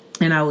out,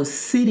 and I was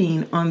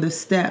sitting on the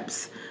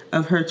steps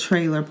of her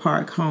trailer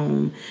park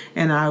home,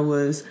 and I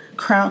was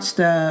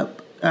crouched up,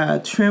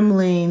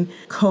 trembling,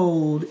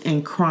 cold,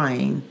 and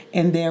crying.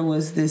 And there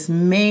was this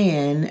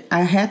man.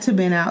 I had to have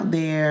been out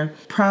there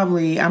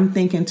probably, I'm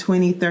thinking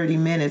 20, 30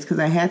 minutes, because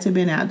I had to have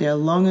been out there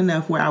long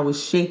enough where I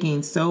was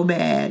shaking so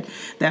bad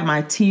that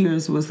my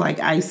tears was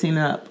like icing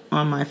up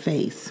on my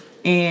face.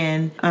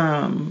 And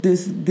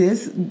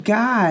this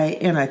guy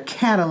in a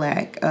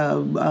Cadillac,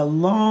 a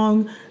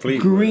long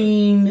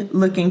green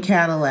looking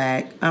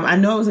Cadillac. I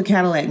know it was a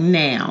Cadillac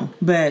now,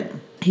 but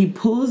he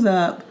pulls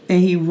up and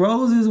he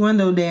rolls his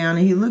window down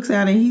and he looks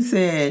out and he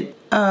said,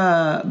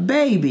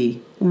 baby,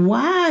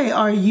 why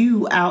are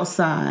you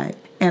outside?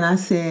 And I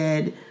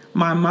said,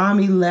 my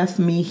mommy left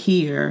me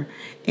here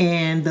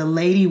and the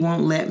lady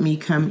won't let me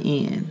come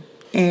in.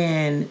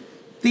 And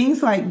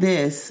things like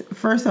this,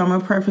 first I'm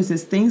going to preface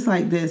this, things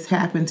like this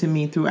happened to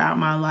me throughout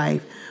my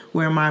life,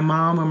 where my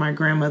mom or my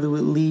grandmother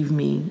would leave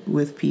me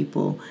with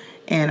people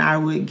and I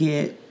would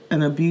get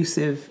an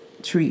abusive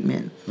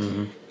treatment.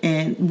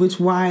 And which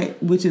is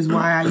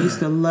why I used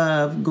to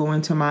love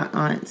going to my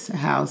aunt's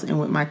house and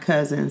with my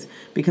cousins,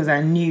 because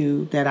I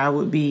knew that I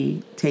would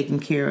be taken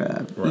care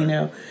of, you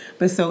know.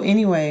 But so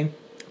anyway,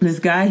 this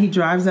guy, he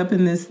drives up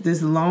in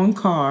this long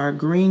car,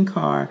 green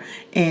car,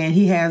 and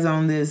he has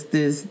on this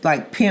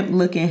like pimp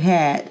looking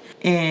hat,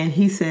 and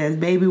he says,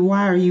 baby,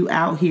 why are you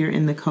out here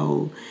in the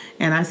cold?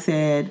 And I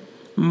said,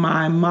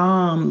 my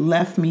mom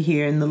left me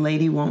here and the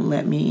lady won't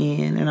let me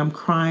in. And I'm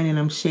crying and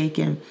I'm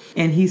shaking.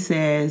 And he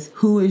says,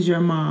 who is your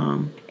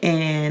mom?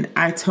 And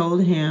I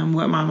told him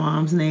what my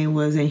mom's name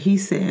was. And he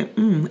said,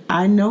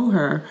 I know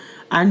her.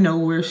 I know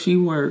where she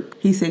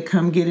worked. He said,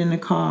 come get in the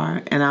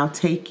car and I'll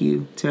take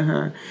you to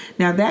her.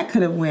 Now that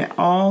could have went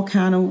all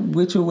kind of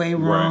which way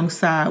wrong,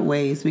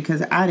 sideways,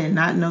 because I did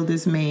not know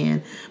this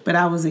man, but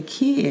I was a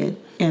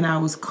kid and I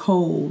was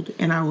cold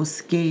and I was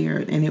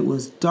scared and it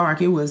was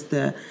dark. It was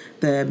the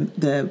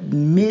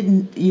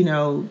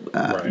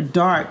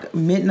dark,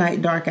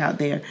 midnight dark out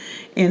there.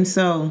 And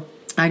so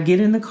I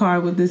get in the car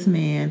with this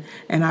man,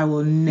 and I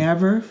will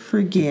never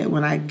forget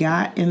when I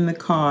got in the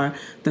car,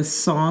 the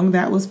song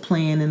that was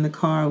playing in the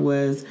car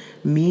was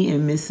Me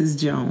and Mrs.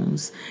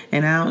 Jones.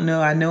 And I don't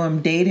know, I know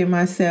I'm dating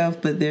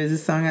myself, but there's a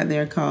song out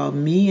there called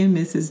Me and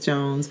Mrs.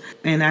 Jones.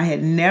 And I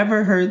had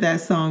never heard that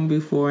song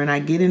before. And I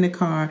get in the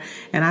car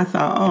and I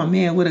thought, oh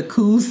man, what a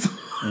cool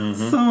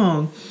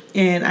song.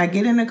 And I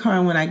get in the car,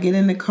 and when I get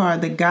in the car,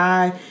 the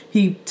guy,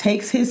 he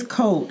takes his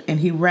coat and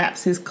he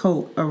wraps his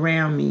coat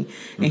around me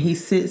and he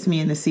sits me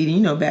in the seat. And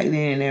you know, back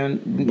then there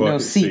were no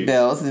seat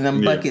belts and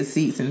them bucket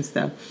seats and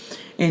stuff.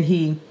 And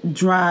he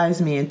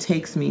drives me and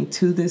takes me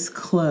to this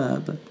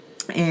club,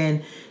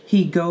 and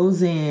he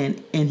goes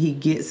in and he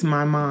gets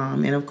my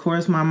mom. And of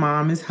course my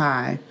mom is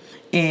high,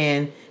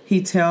 and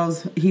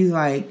he's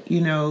like,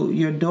 you know,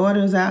 your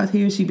daughter's out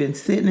here. She's been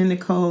sitting in the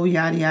cold,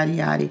 yada, yada,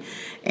 yada.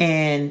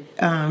 And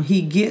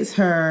he gets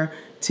her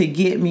to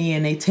get me,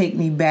 and they take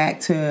me back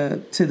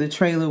to the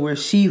trailer where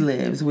she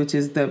lives, which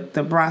is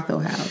the brothel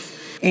house.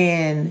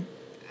 And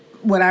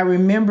what I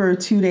remember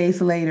 2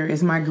 days later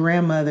is my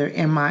grandmother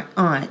and my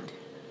aunt,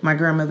 my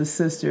grandmother's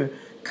sister,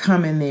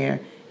 coming there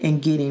and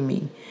getting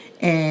me.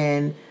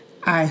 And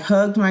I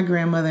hugged my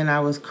grandmother and I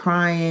was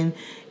crying,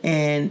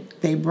 and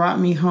they brought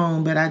me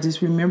home. But I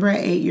just remember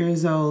at 8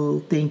 years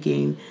old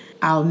thinking,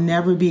 I'll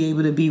never be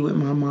able to be with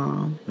my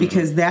mom,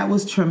 because that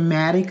was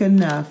traumatic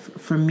enough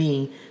for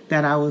me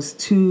that I was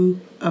too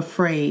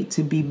afraid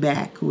to be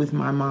back with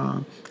my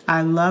mom.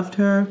 I loved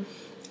her.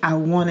 I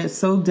wanted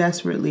so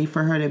desperately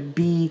for her to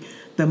be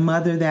the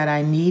mother that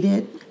I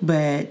needed,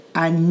 but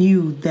I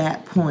knew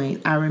that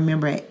point. I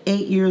remember at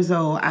 8 years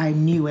old, I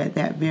knew at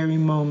that very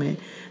moment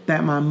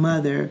that my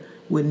mother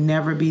would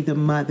never be the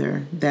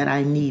mother that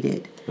I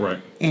needed. Right.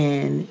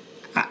 And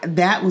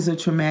that was a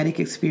traumatic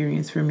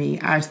experience for me.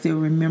 I still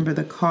remember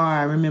the car.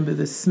 I remember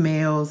the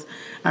smells.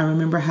 I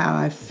remember how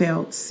I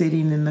felt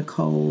sitting in the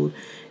cold.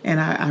 And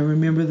I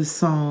remember the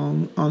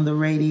song on the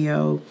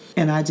radio.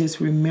 And I just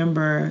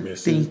remember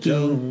thinking,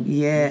 Jones.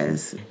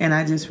 yes. And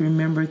I just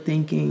remember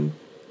thinking,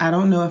 I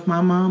don't know if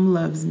my mom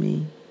loves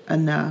me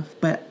enough,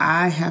 but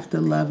I have to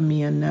love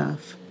me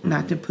enough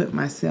not to put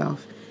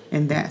myself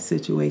in that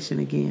situation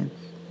again.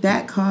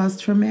 That caused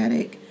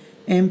traumatic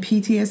and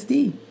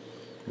PTSD.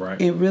 Right.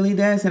 It really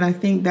does. And I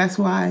think that's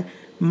why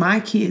my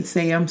kids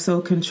say I'm so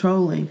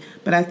controlling.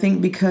 But I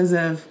think because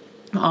of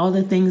all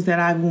the things that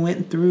I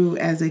went through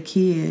as a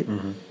kid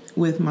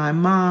with my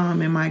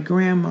mom and my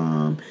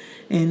grandmom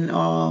and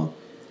all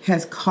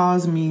has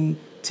caused me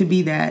to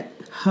be that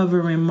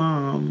hovering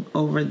mom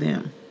over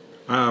them.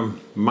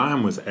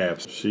 Mine was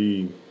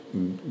absent.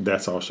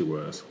 That's all she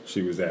was.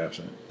 She was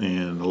absent.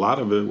 And a lot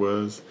of it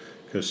was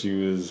because she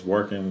was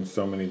working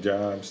so many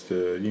jobs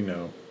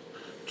to,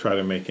 try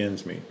to make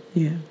ends meet.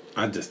 Yeah.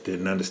 I just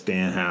didn't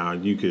understand how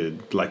you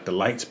could, like, the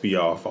lights be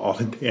off all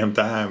the damn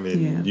time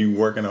and you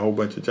working a whole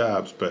bunch of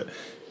jobs. But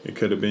it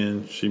could have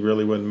been she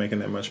really wasn't making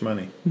that much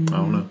money. I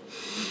don't know.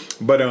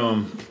 But,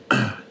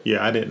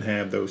 yeah, I didn't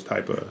have those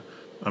type of...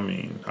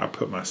 I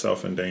put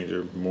myself in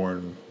danger more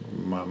than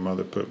my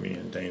mother put me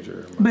in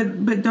danger.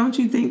 But don't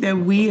you think that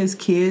we as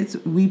kids,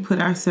 we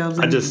put ourselves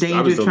in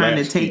danger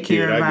trying to take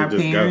care of our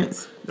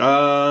parents?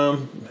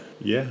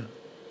 Yeah,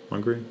 I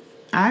agree.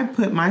 I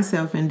put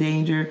myself in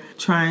danger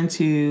trying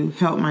to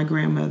help my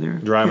grandmother.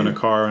 Driving a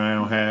car I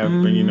don't have,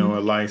 a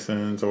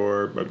license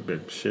but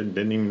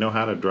didn't even know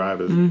how to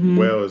drive as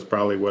well as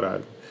probably what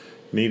I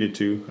needed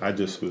to. I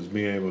just was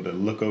being able to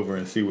look over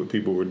and see what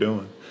people were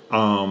doing.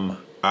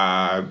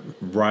 I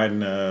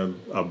riding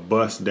a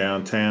bus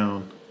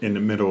downtown in the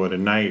middle of the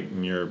night,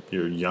 and you're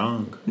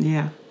young.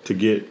 Yeah. To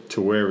get to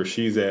wherever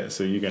she's at,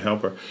 so you can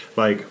help her.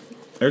 Like,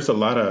 there's a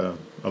lot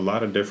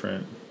of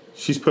different.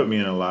 She's put me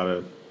in a lot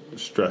of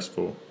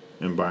stressful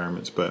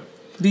environments, but.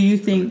 Do you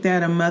think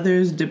that a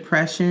mother's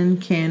depression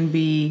can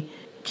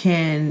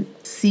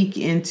seep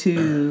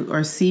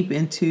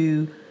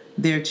into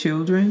their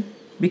children?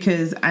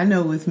 Because I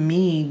know with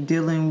me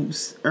dealing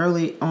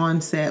early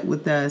onset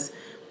with us.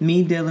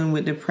 Me dealing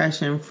with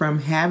depression from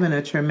having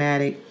a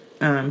traumatic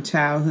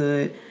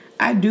childhood,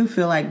 I do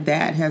feel like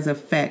that has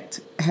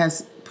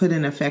put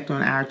an effect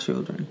on our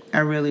children. I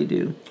really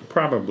do.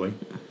 Probably.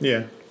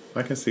 Yeah,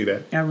 I can see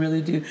that. I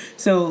really do.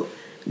 So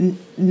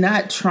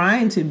not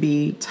trying to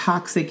be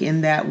toxic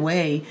in that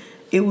way,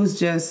 it was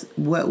just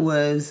what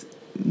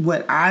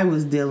I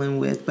was dealing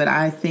with. But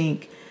I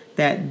think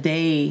that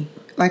they,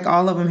 like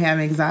all of them, have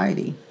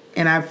anxiety.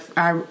 And I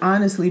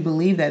honestly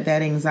believe that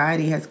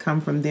anxiety has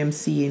come from them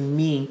seeing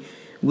me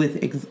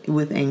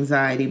with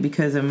anxiety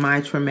because of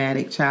my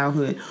traumatic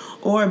childhood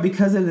or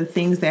because of the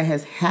things that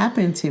has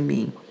happened to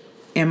me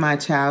in my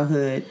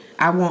childhood.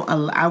 I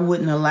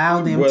wouldn't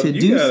allow them to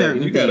do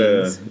certain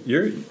things.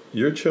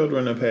 Your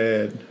children have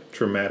had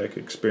traumatic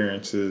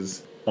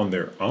experiences on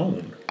their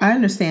own. I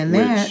understand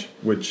that.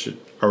 Which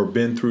or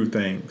been through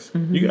things.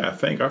 You gotta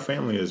think our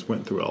family has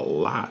went through a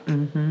lot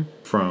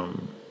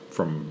from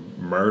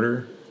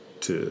murder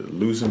to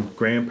losing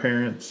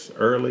grandparents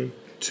early,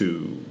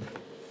 to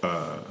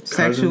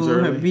sexual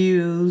early.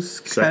 Abuse,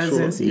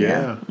 cousins.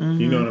 Yeah.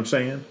 You know what I'm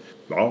saying?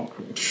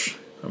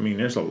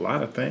 There's a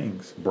lot of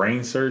things.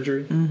 Brain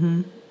surgery.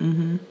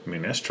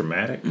 That's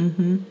traumatic.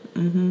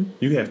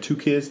 You have 2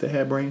 kids that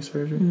had brain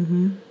surgery.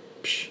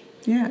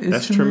 Yeah,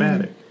 that's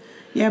traumatic.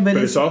 Yeah, but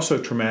it's also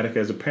traumatic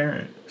as a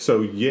parent.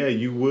 So yeah,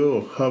 you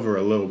will hover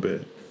a little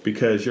bit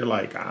because you're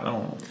like, I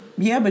don't.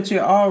 Yeah, but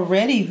you're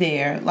already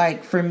there.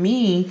 Like for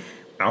me.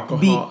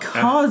 Alcohol.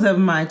 Because of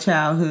my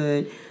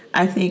childhood,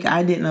 I think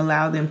I didn't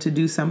allow them to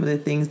do some of the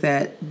things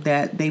that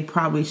they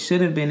probably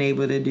should have been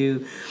able to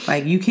do.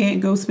 Like, you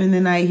can't go spend the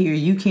night here.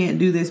 You can't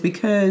do this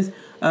because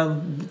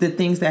of the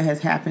things that has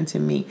happened to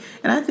me.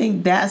 And I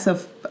think that's a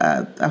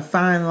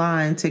fine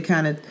line to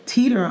kind of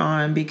teeter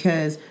on,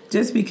 because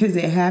just because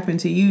it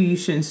happened to you, you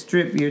shouldn't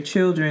strip your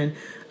children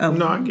of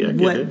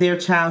what their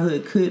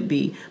childhood could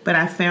be. But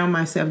I found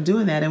myself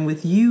doing that. And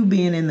with you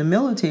being in the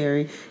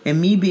military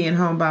and me being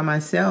home by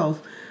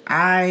myself,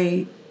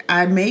 I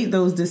made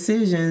those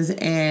decisions,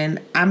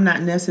 and I'm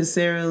not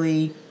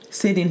necessarily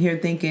sitting here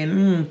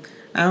thinking,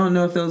 I don't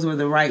know if those were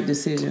the right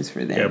decisions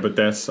for them. Yeah, but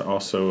that's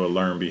also a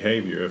learned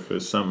behavior. If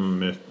it's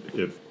something,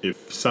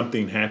 if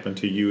something happened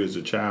to you as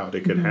a child,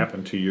 it could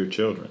happen to your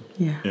children.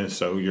 Yeah. And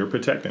so you're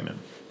protecting them.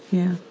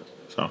 Yeah.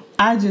 So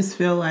I just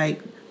feel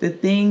like the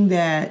thing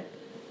that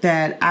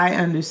I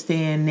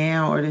understand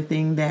now, or the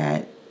thing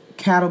that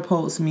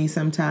catapults me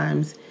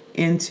sometimes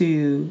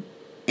into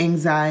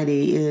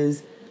anxiety,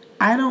 is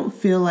I don't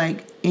feel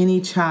like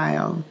any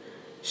child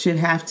should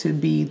have to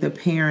be the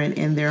parent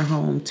in their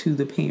home to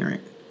the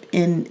parent.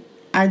 And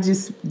I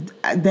just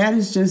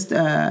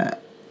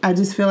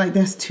feel like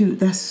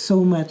that's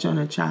so much on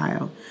a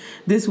child.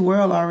 This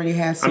world already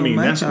has so much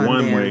that's on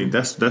one them. way.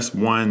 That's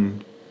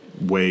one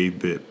way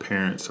that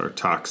parents are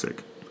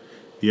toxic.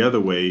 The other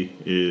way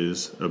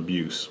is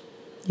abuse.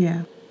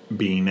 Yeah.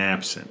 Being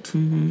absent.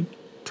 Mm-hmm.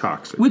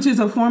 Toxic. Which is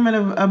a form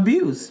of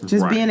abuse.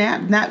 Just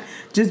Right.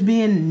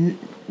 being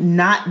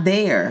not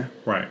there.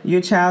 Right.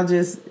 Your child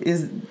just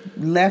is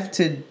left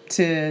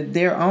to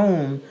their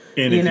own.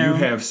 And if you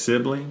have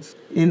siblings,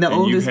 and the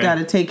oldest got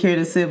to take care of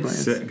the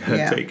siblings.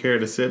 Take care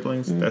of the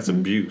siblings. Mm-hmm. That's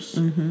abuse.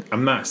 Mm-hmm.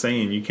 I'm not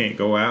saying you can't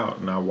go out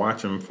and I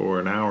watch them for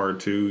an hour or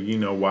two.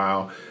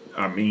 While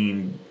while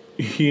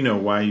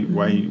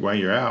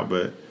you're out.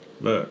 But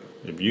look,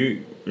 if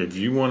you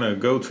want to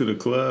go to the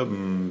club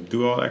and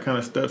do all that kind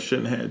of stuff,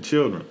 shouldn't have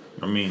children.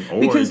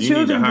 Because you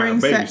need to hire a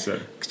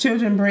babysitter.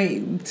 Children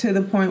bring to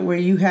the point where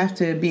you have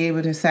to be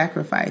able to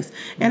sacrifice.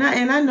 And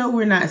I know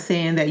we're not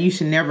saying that you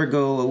should never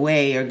go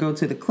away or go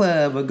to the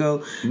club or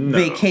go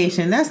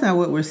vacation. That's not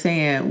what we're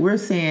saying. We're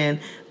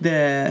saying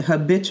the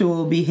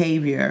habitual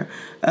behavior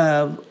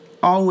of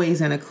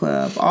always in a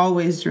club,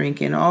 always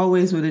drinking,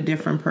 always with a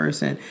different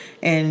person,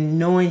 and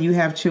knowing you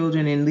have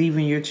children and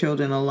leaving your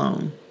children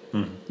alone.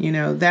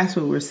 Mm-hmm. That's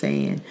what we're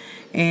saying.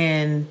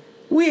 And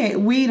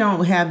we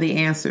don't have the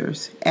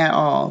answers at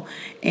all.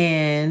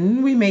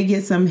 And we may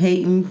get some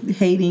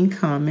hating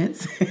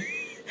comments.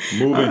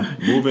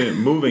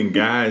 moving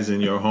guys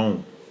in your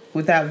home.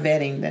 Without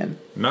vetting them.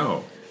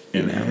 No.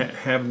 And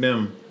have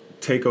them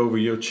take over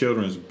your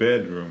children's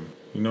bedroom.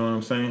 You know what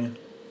I'm saying?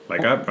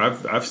 Like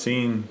I've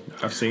seen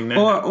that.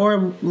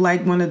 Or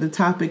like one of the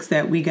topics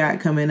that we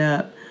got coming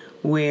up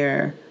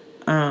where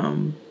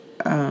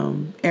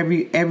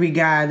every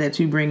guy that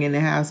you bring in the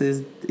house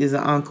is an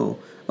uncle.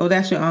 Oh,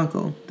 that's your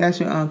uncle. That's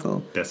your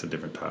uncle. That's a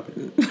different topic.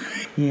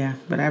 Yeah,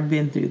 but I've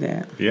been through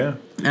that. Yeah.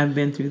 I've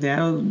been through that.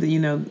 Oh,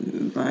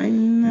 like,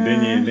 nah.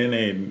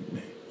 Then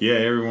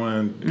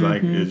everyone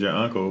like is your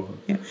uncle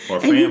or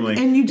family.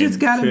 And you just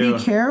got to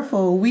be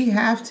careful. We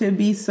have to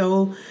be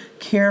so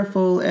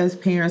careful as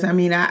parents.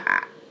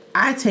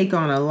 I take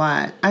on a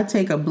lot. I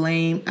take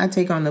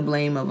on the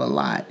blame of a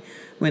lot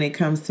when it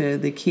comes to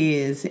the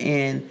kids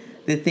and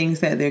the things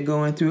that they're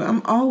going through.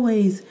 I'm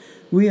always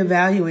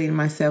reevaluating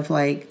myself.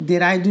 Like,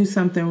 did I do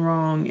something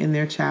wrong in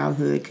their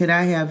childhood? Could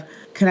I have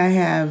I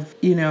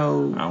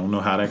don't know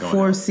how that going.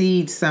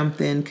 Foreseed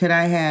something? Could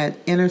I had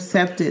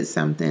intercepted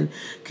something?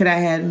 Could I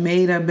had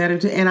made a better?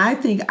 And I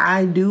think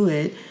I do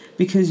it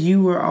because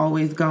you were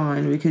always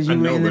gone, because you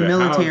were in the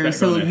military,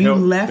 so you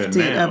left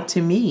it up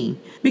to me.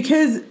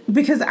 Because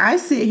I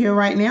sit here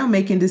right now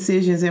making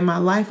decisions in my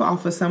life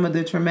off of some of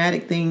the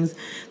traumatic things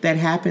that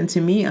happened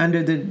to me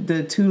under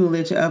the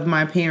tutelage of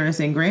my parents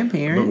and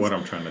grandparents. But what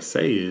I'm trying to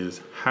say is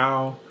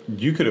how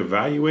you could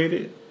evaluate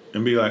it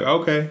and be like,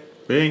 okay,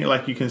 it ain't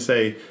like you can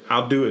say,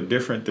 I'll do it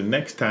different the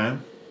next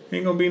time.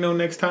 Ain't gonna be no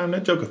next time.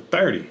 That joker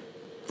 30,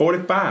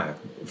 45.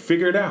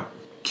 Figure it out.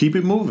 Keep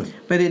it moving.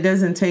 But it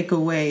doesn't take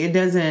away.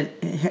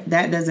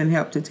 That doesn't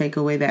help to take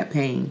away that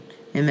pain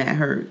and that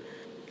hurt.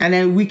 And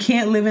then we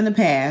can't live in the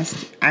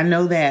past. I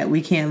know that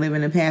we can't live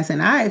in the past.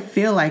 And I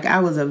feel like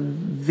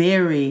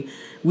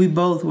we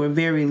both were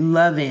very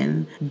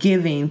loving,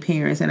 giving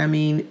parents.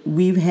 And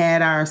we've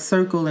had our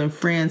circle and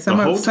friends. The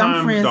whole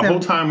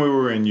time we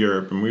were in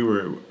Europe, and we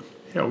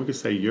could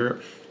say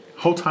Europe.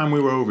 The whole time we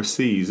were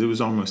overseas, it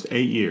was almost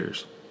 8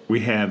 years.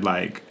 We had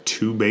like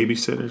 2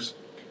 babysitters.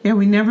 Yeah,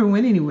 we never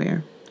went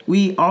anywhere.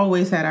 We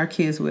always had our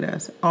kids with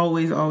us.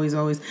 Always, always,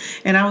 always.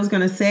 And I was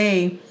going to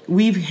say,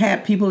 we've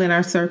had people in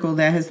our circle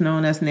that has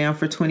known us now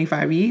for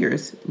 25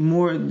 years.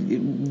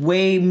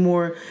 Way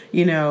more,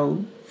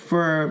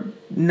 for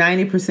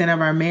 90%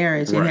 of our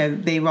marriage. Right.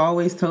 And they've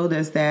always told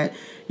us that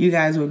you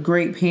guys were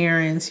great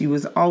parents. You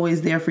was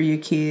always there for your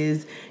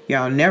kids.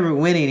 Y'all never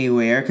went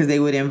anywhere because they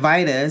would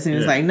invite us. And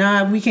it's like,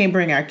 if we can't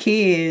bring our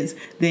kids,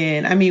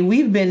 then,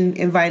 we've been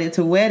invited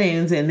to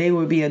weddings and they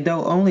would be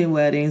adult-only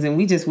weddings and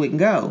we just wouldn't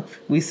go.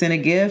 We sent a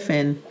gift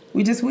and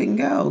we just wouldn't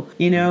go,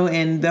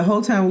 and the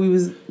whole time we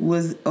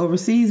was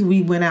overseas,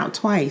 we went out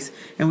twice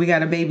and we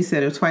got a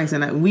babysitter twice.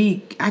 And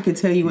I could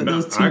tell you what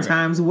those two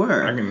times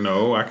were. I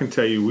can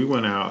tell you we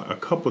went out a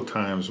couple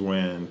times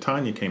when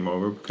Tanya came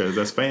over because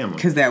that's family.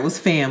 Because that was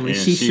family.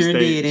 She sure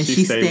did. And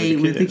she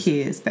stayed with the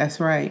kids. That's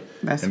right.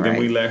 And then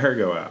we let her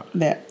go out.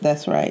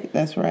 That's right.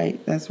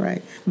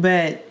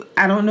 But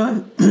I don't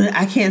know if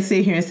I can't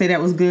sit here and say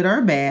that was good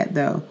or bad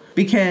though,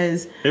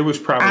 because it was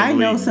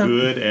probably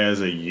good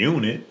as a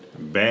unit.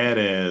 Bad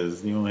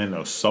as you don't have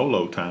no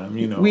solo time,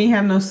 We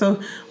have no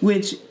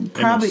which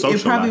probably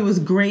it probably life. Was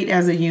great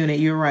as a unit.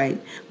 You're right,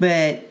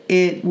 but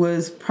it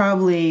was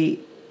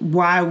probably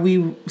why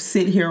we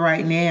sit here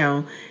right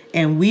now,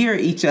 and we are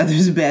each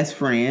other's best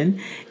friend,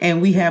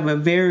 and we have a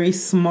very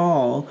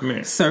small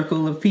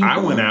circle of people. I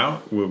went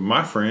out with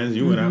my friends.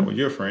 You went out with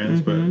your friends,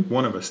 but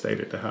one of us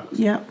stayed at the house.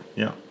 Yep.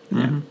 Yeah.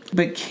 Mm-hmm.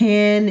 But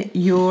can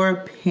your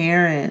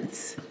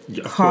parents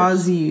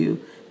cause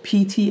you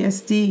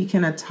PTSD?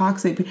 Can a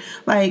toxic,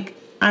 like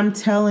I'm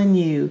telling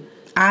you,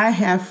 I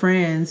have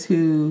friends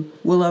who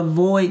will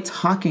avoid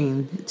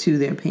talking to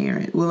their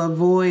parent, will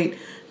avoid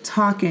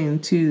talking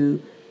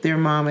to their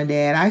mom and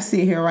dad. I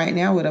sit here right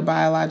now with a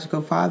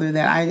biological father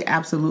that I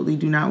absolutely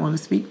do not want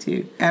to speak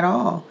to at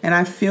all. And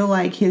I feel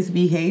like his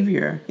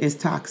behavior is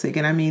toxic.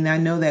 And I mean, I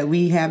know that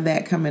we have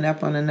that coming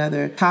up on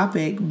another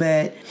topic,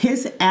 but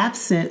his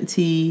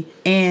absentee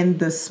and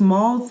the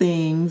small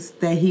things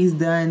that he's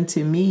done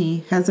to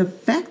me has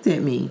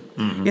affected me.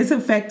 Mm-hmm. It's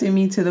affected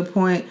me to the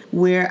point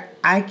where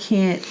I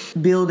can't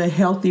build a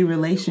healthy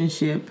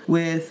relationship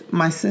with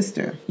my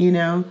sister, you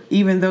know,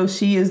 even though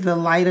she is the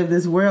light of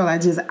this world. I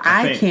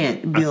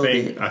can't build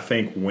it. I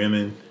think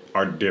women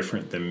are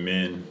different than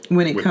men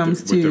when it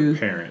comes to their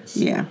parents.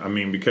 Yeah. I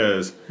mean,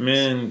 because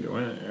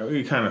men,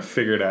 we kind of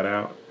figure that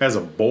out. As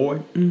a boy,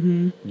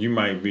 mm-hmm. you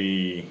might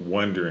be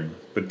wondering,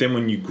 but then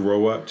when you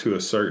grow up to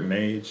a certain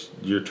age,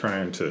 you're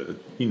trying to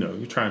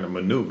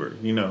maneuver,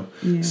 Yeah.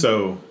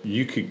 So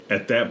you could,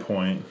 at that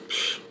point,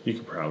 you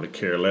could probably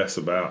care less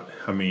about,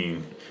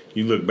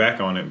 you look back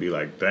on it and be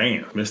like,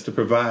 damn, Mr.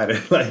 Provider,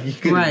 like you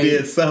could have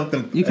did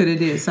something. You could have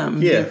did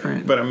something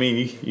different. But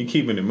you're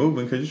keeping it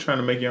moving because you're trying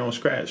to make your own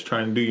scratch,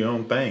 trying to do your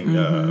own thing,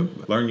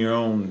 mm-hmm. Learn your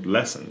own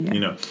lesson,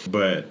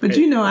 But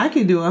I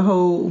could do a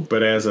whole.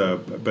 But as a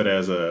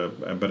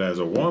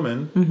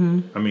woman,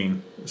 mm-hmm.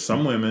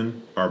 Some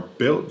women are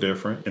built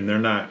different, and they're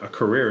not a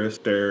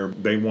careerist.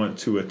 They want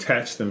to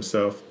attach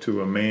themselves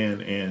to a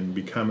man and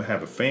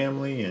have a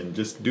family and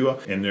just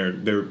and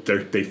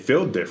they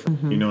feel different.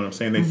 Mm-hmm. You know what I'm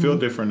saying? They mm-hmm. feel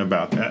different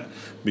about that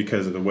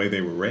because of the way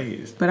they were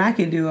raised. But I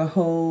could do a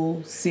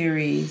whole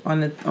series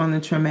on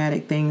the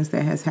traumatic things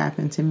that has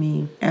happened to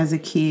me as a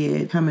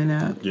kid coming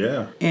up.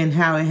 Yeah. And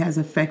how it has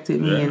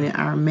affected me in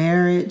our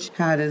marriage,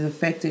 how it has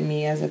affected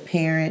me as a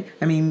parent.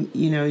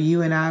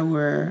 You and I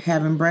were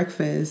having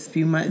breakfast a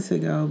few months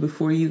ago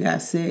before you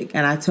got sick,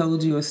 and I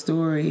told you a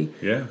story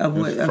of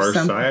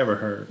I ever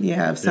heard.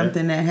 Yeah, of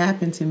something that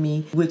happened to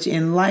me, which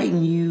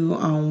enlightened you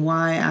on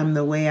why I'm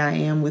the way I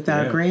am with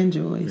our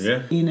grandjoys.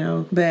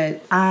 Yeah.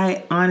 But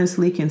I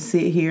honestly can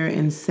sit here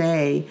and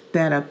say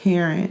that a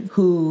parent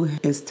who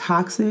is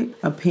toxic,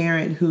 a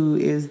parent who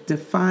is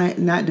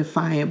not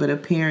defiant, but a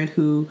parent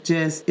who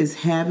just is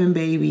having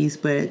babies,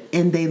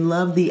 and they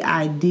love the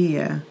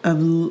idea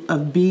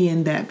of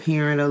being that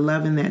parent or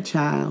loving that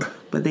child,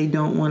 but they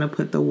don't want to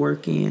put the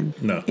work in.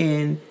 No.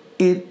 And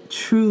it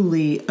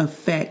truly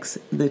affects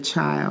the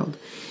child.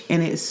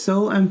 And it's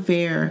so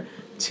unfair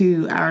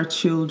to our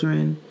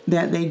children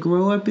that they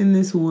grow up in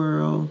this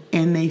world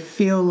and they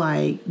feel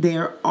like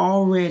they're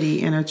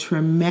already in a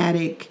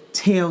traumatic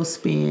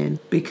tailspin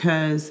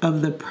because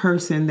of the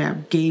person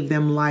that gave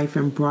them life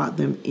and brought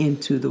them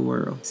into the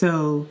world.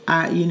 So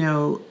I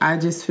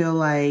just feel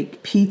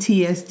like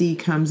PTSD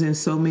comes in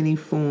so many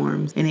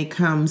forms, and it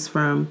comes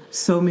from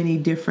so many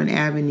different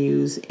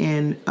avenues.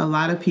 And a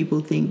lot of people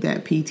think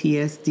that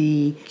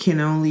PTSD can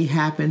only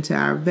happen to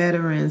our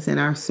veterans and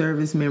our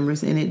service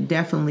members, and it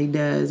definitely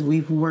does.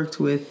 We've worked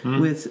with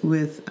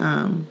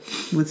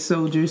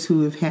soldiers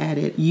who have had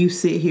it. You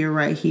sit here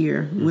right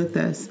here with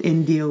us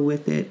and deal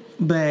with it.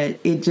 But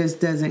it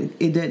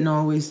doesn't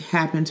always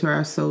happen to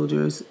our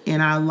soldiers.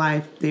 In our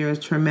life, there are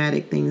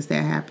traumatic things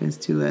that happens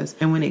to us.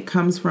 And when it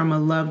comes from a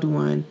loved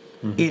one,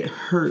 it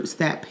hurts,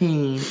 that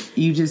pain.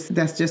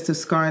 That's just a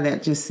scar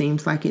that just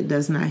seems like it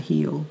does not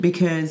heal.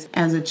 Because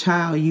as a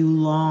child, you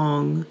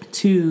long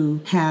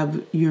to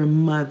have your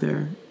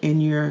mother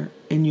and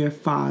your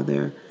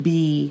father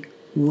be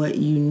what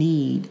you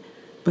need.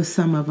 But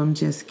some of them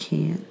just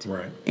can't.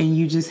 Right. And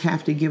you just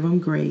have to give them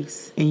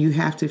grace, and you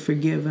have to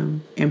forgive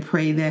them and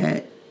pray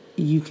that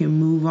you can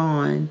move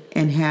on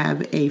and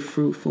have a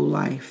fruitful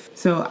life.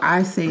 So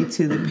I say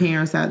to the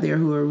parents out there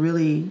who are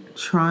really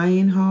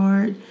trying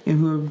hard and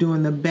who are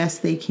doing the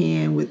best they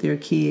can with their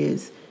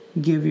kids,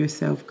 give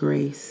yourself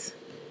grace.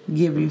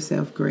 Give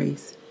yourself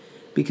grace,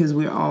 because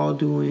we're all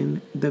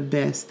doing the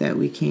best that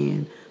we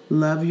can.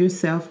 Love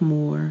yourself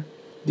more.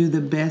 Do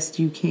the best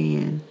you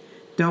can.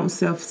 Don't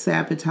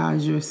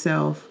self-sabotage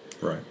yourself.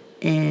 Right.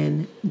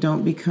 And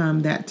don't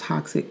become that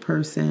toxic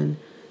person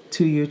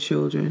to your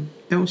children.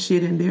 Don't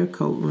shit in their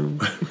coat room.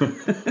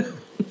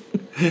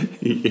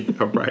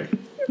 Yeah, right.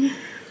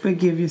 But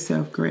give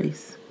yourself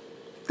grace.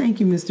 Thank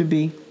you, Mr.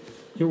 B.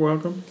 You're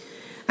welcome.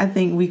 I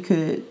think we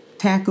could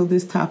tackle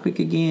this topic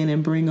again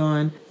and bring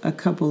on a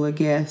couple of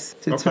guests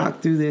to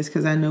talk through this,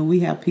 because I know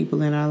we have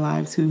people in our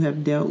lives who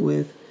have dealt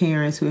with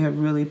parents who have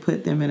really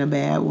put them in a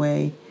bad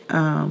way.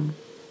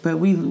 But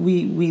we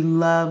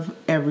love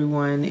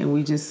everyone, and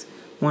we're just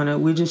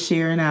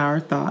sharing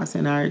our thoughts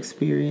and our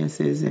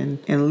experiences and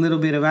a little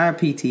bit of our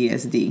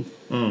PTSD.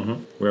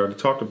 Mm-hmm. We already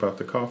talked about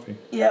the coffee.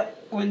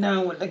 Yep, we're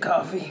done with the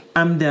coffee.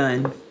 I'm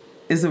done.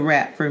 It's a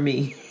wrap for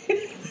me.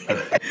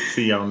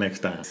 See y'all next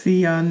time.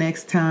 See y'all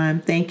next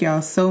time. Thank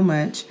y'all so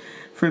much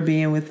for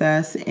being with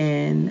us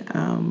and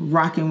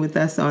rocking with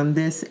us on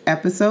this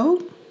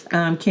episode.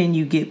 Can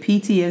you get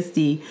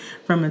PTSD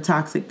from a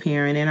toxic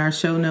parent? In our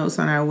show notes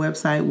on our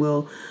website,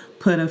 we'll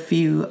put a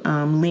few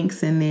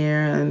links in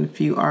there and a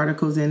few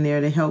articles in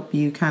there to help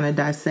you kind of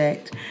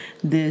dissect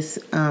this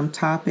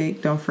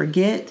topic. Don't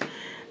forget,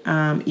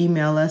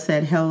 email us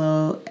at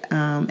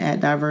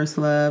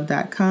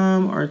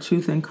hello@diverselove.com or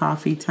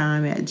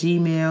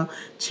truthandcoffeetime@gmail.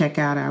 Check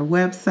out our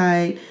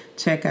website.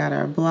 Check out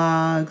our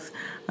blogs,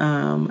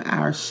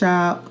 our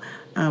shop.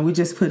 We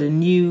just put a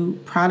new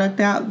product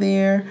out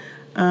there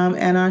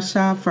at our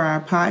shop for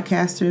our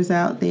podcasters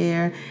out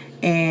there.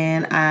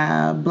 And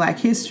Black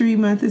History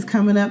Month is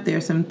coming up.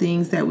 There's some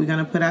things that we're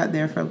going to put out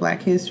there for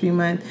Black History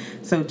Month.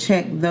 So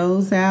check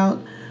those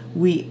out.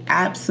 We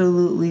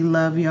absolutely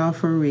love y'all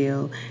for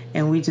real.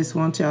 And we just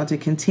want y'all to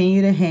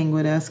continue to hang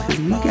with us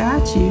because we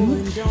got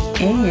you.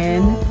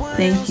 And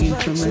thank you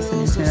for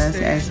listening to us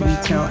as we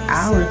tell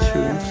our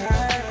truth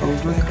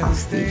over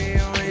coffee.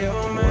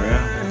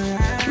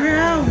 We're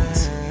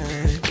out.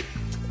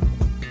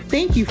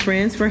 Thank you,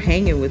 friends, for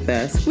hanging with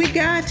us. We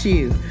got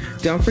you.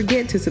 Don't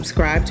forget to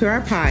subscribe to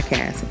our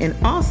podcast. And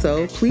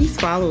also, please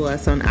follow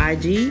us on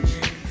IG,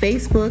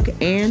 Facebook,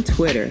 and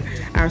Twitter.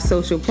 Our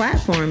social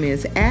platform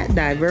is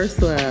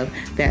 @DiverseLove.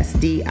 That's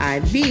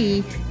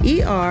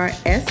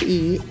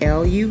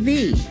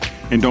DIVERSELUV.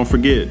 And don't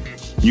forget,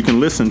 you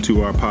can listen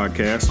to our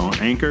podcast on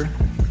Anchor,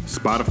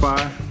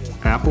 Spotify,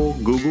 Apple,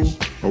 Google,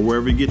 or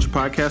wherever you get your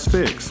podcast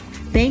fix.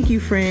 Thank you,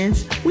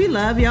 friends. We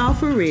love y'all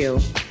for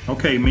real.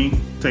 Okay, me,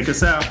 take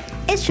us out.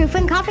 It's Truth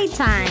and Coffee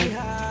Time.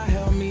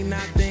 Help me not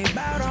think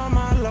about all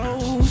my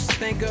lows.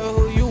 Think of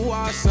who you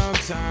are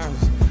sometimes.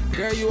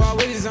 Girl, you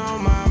always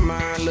on my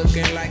mind.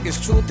 Looking like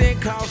it's truth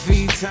and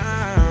coffee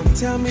time.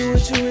 Tell me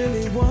what you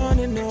really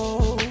wanna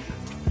know.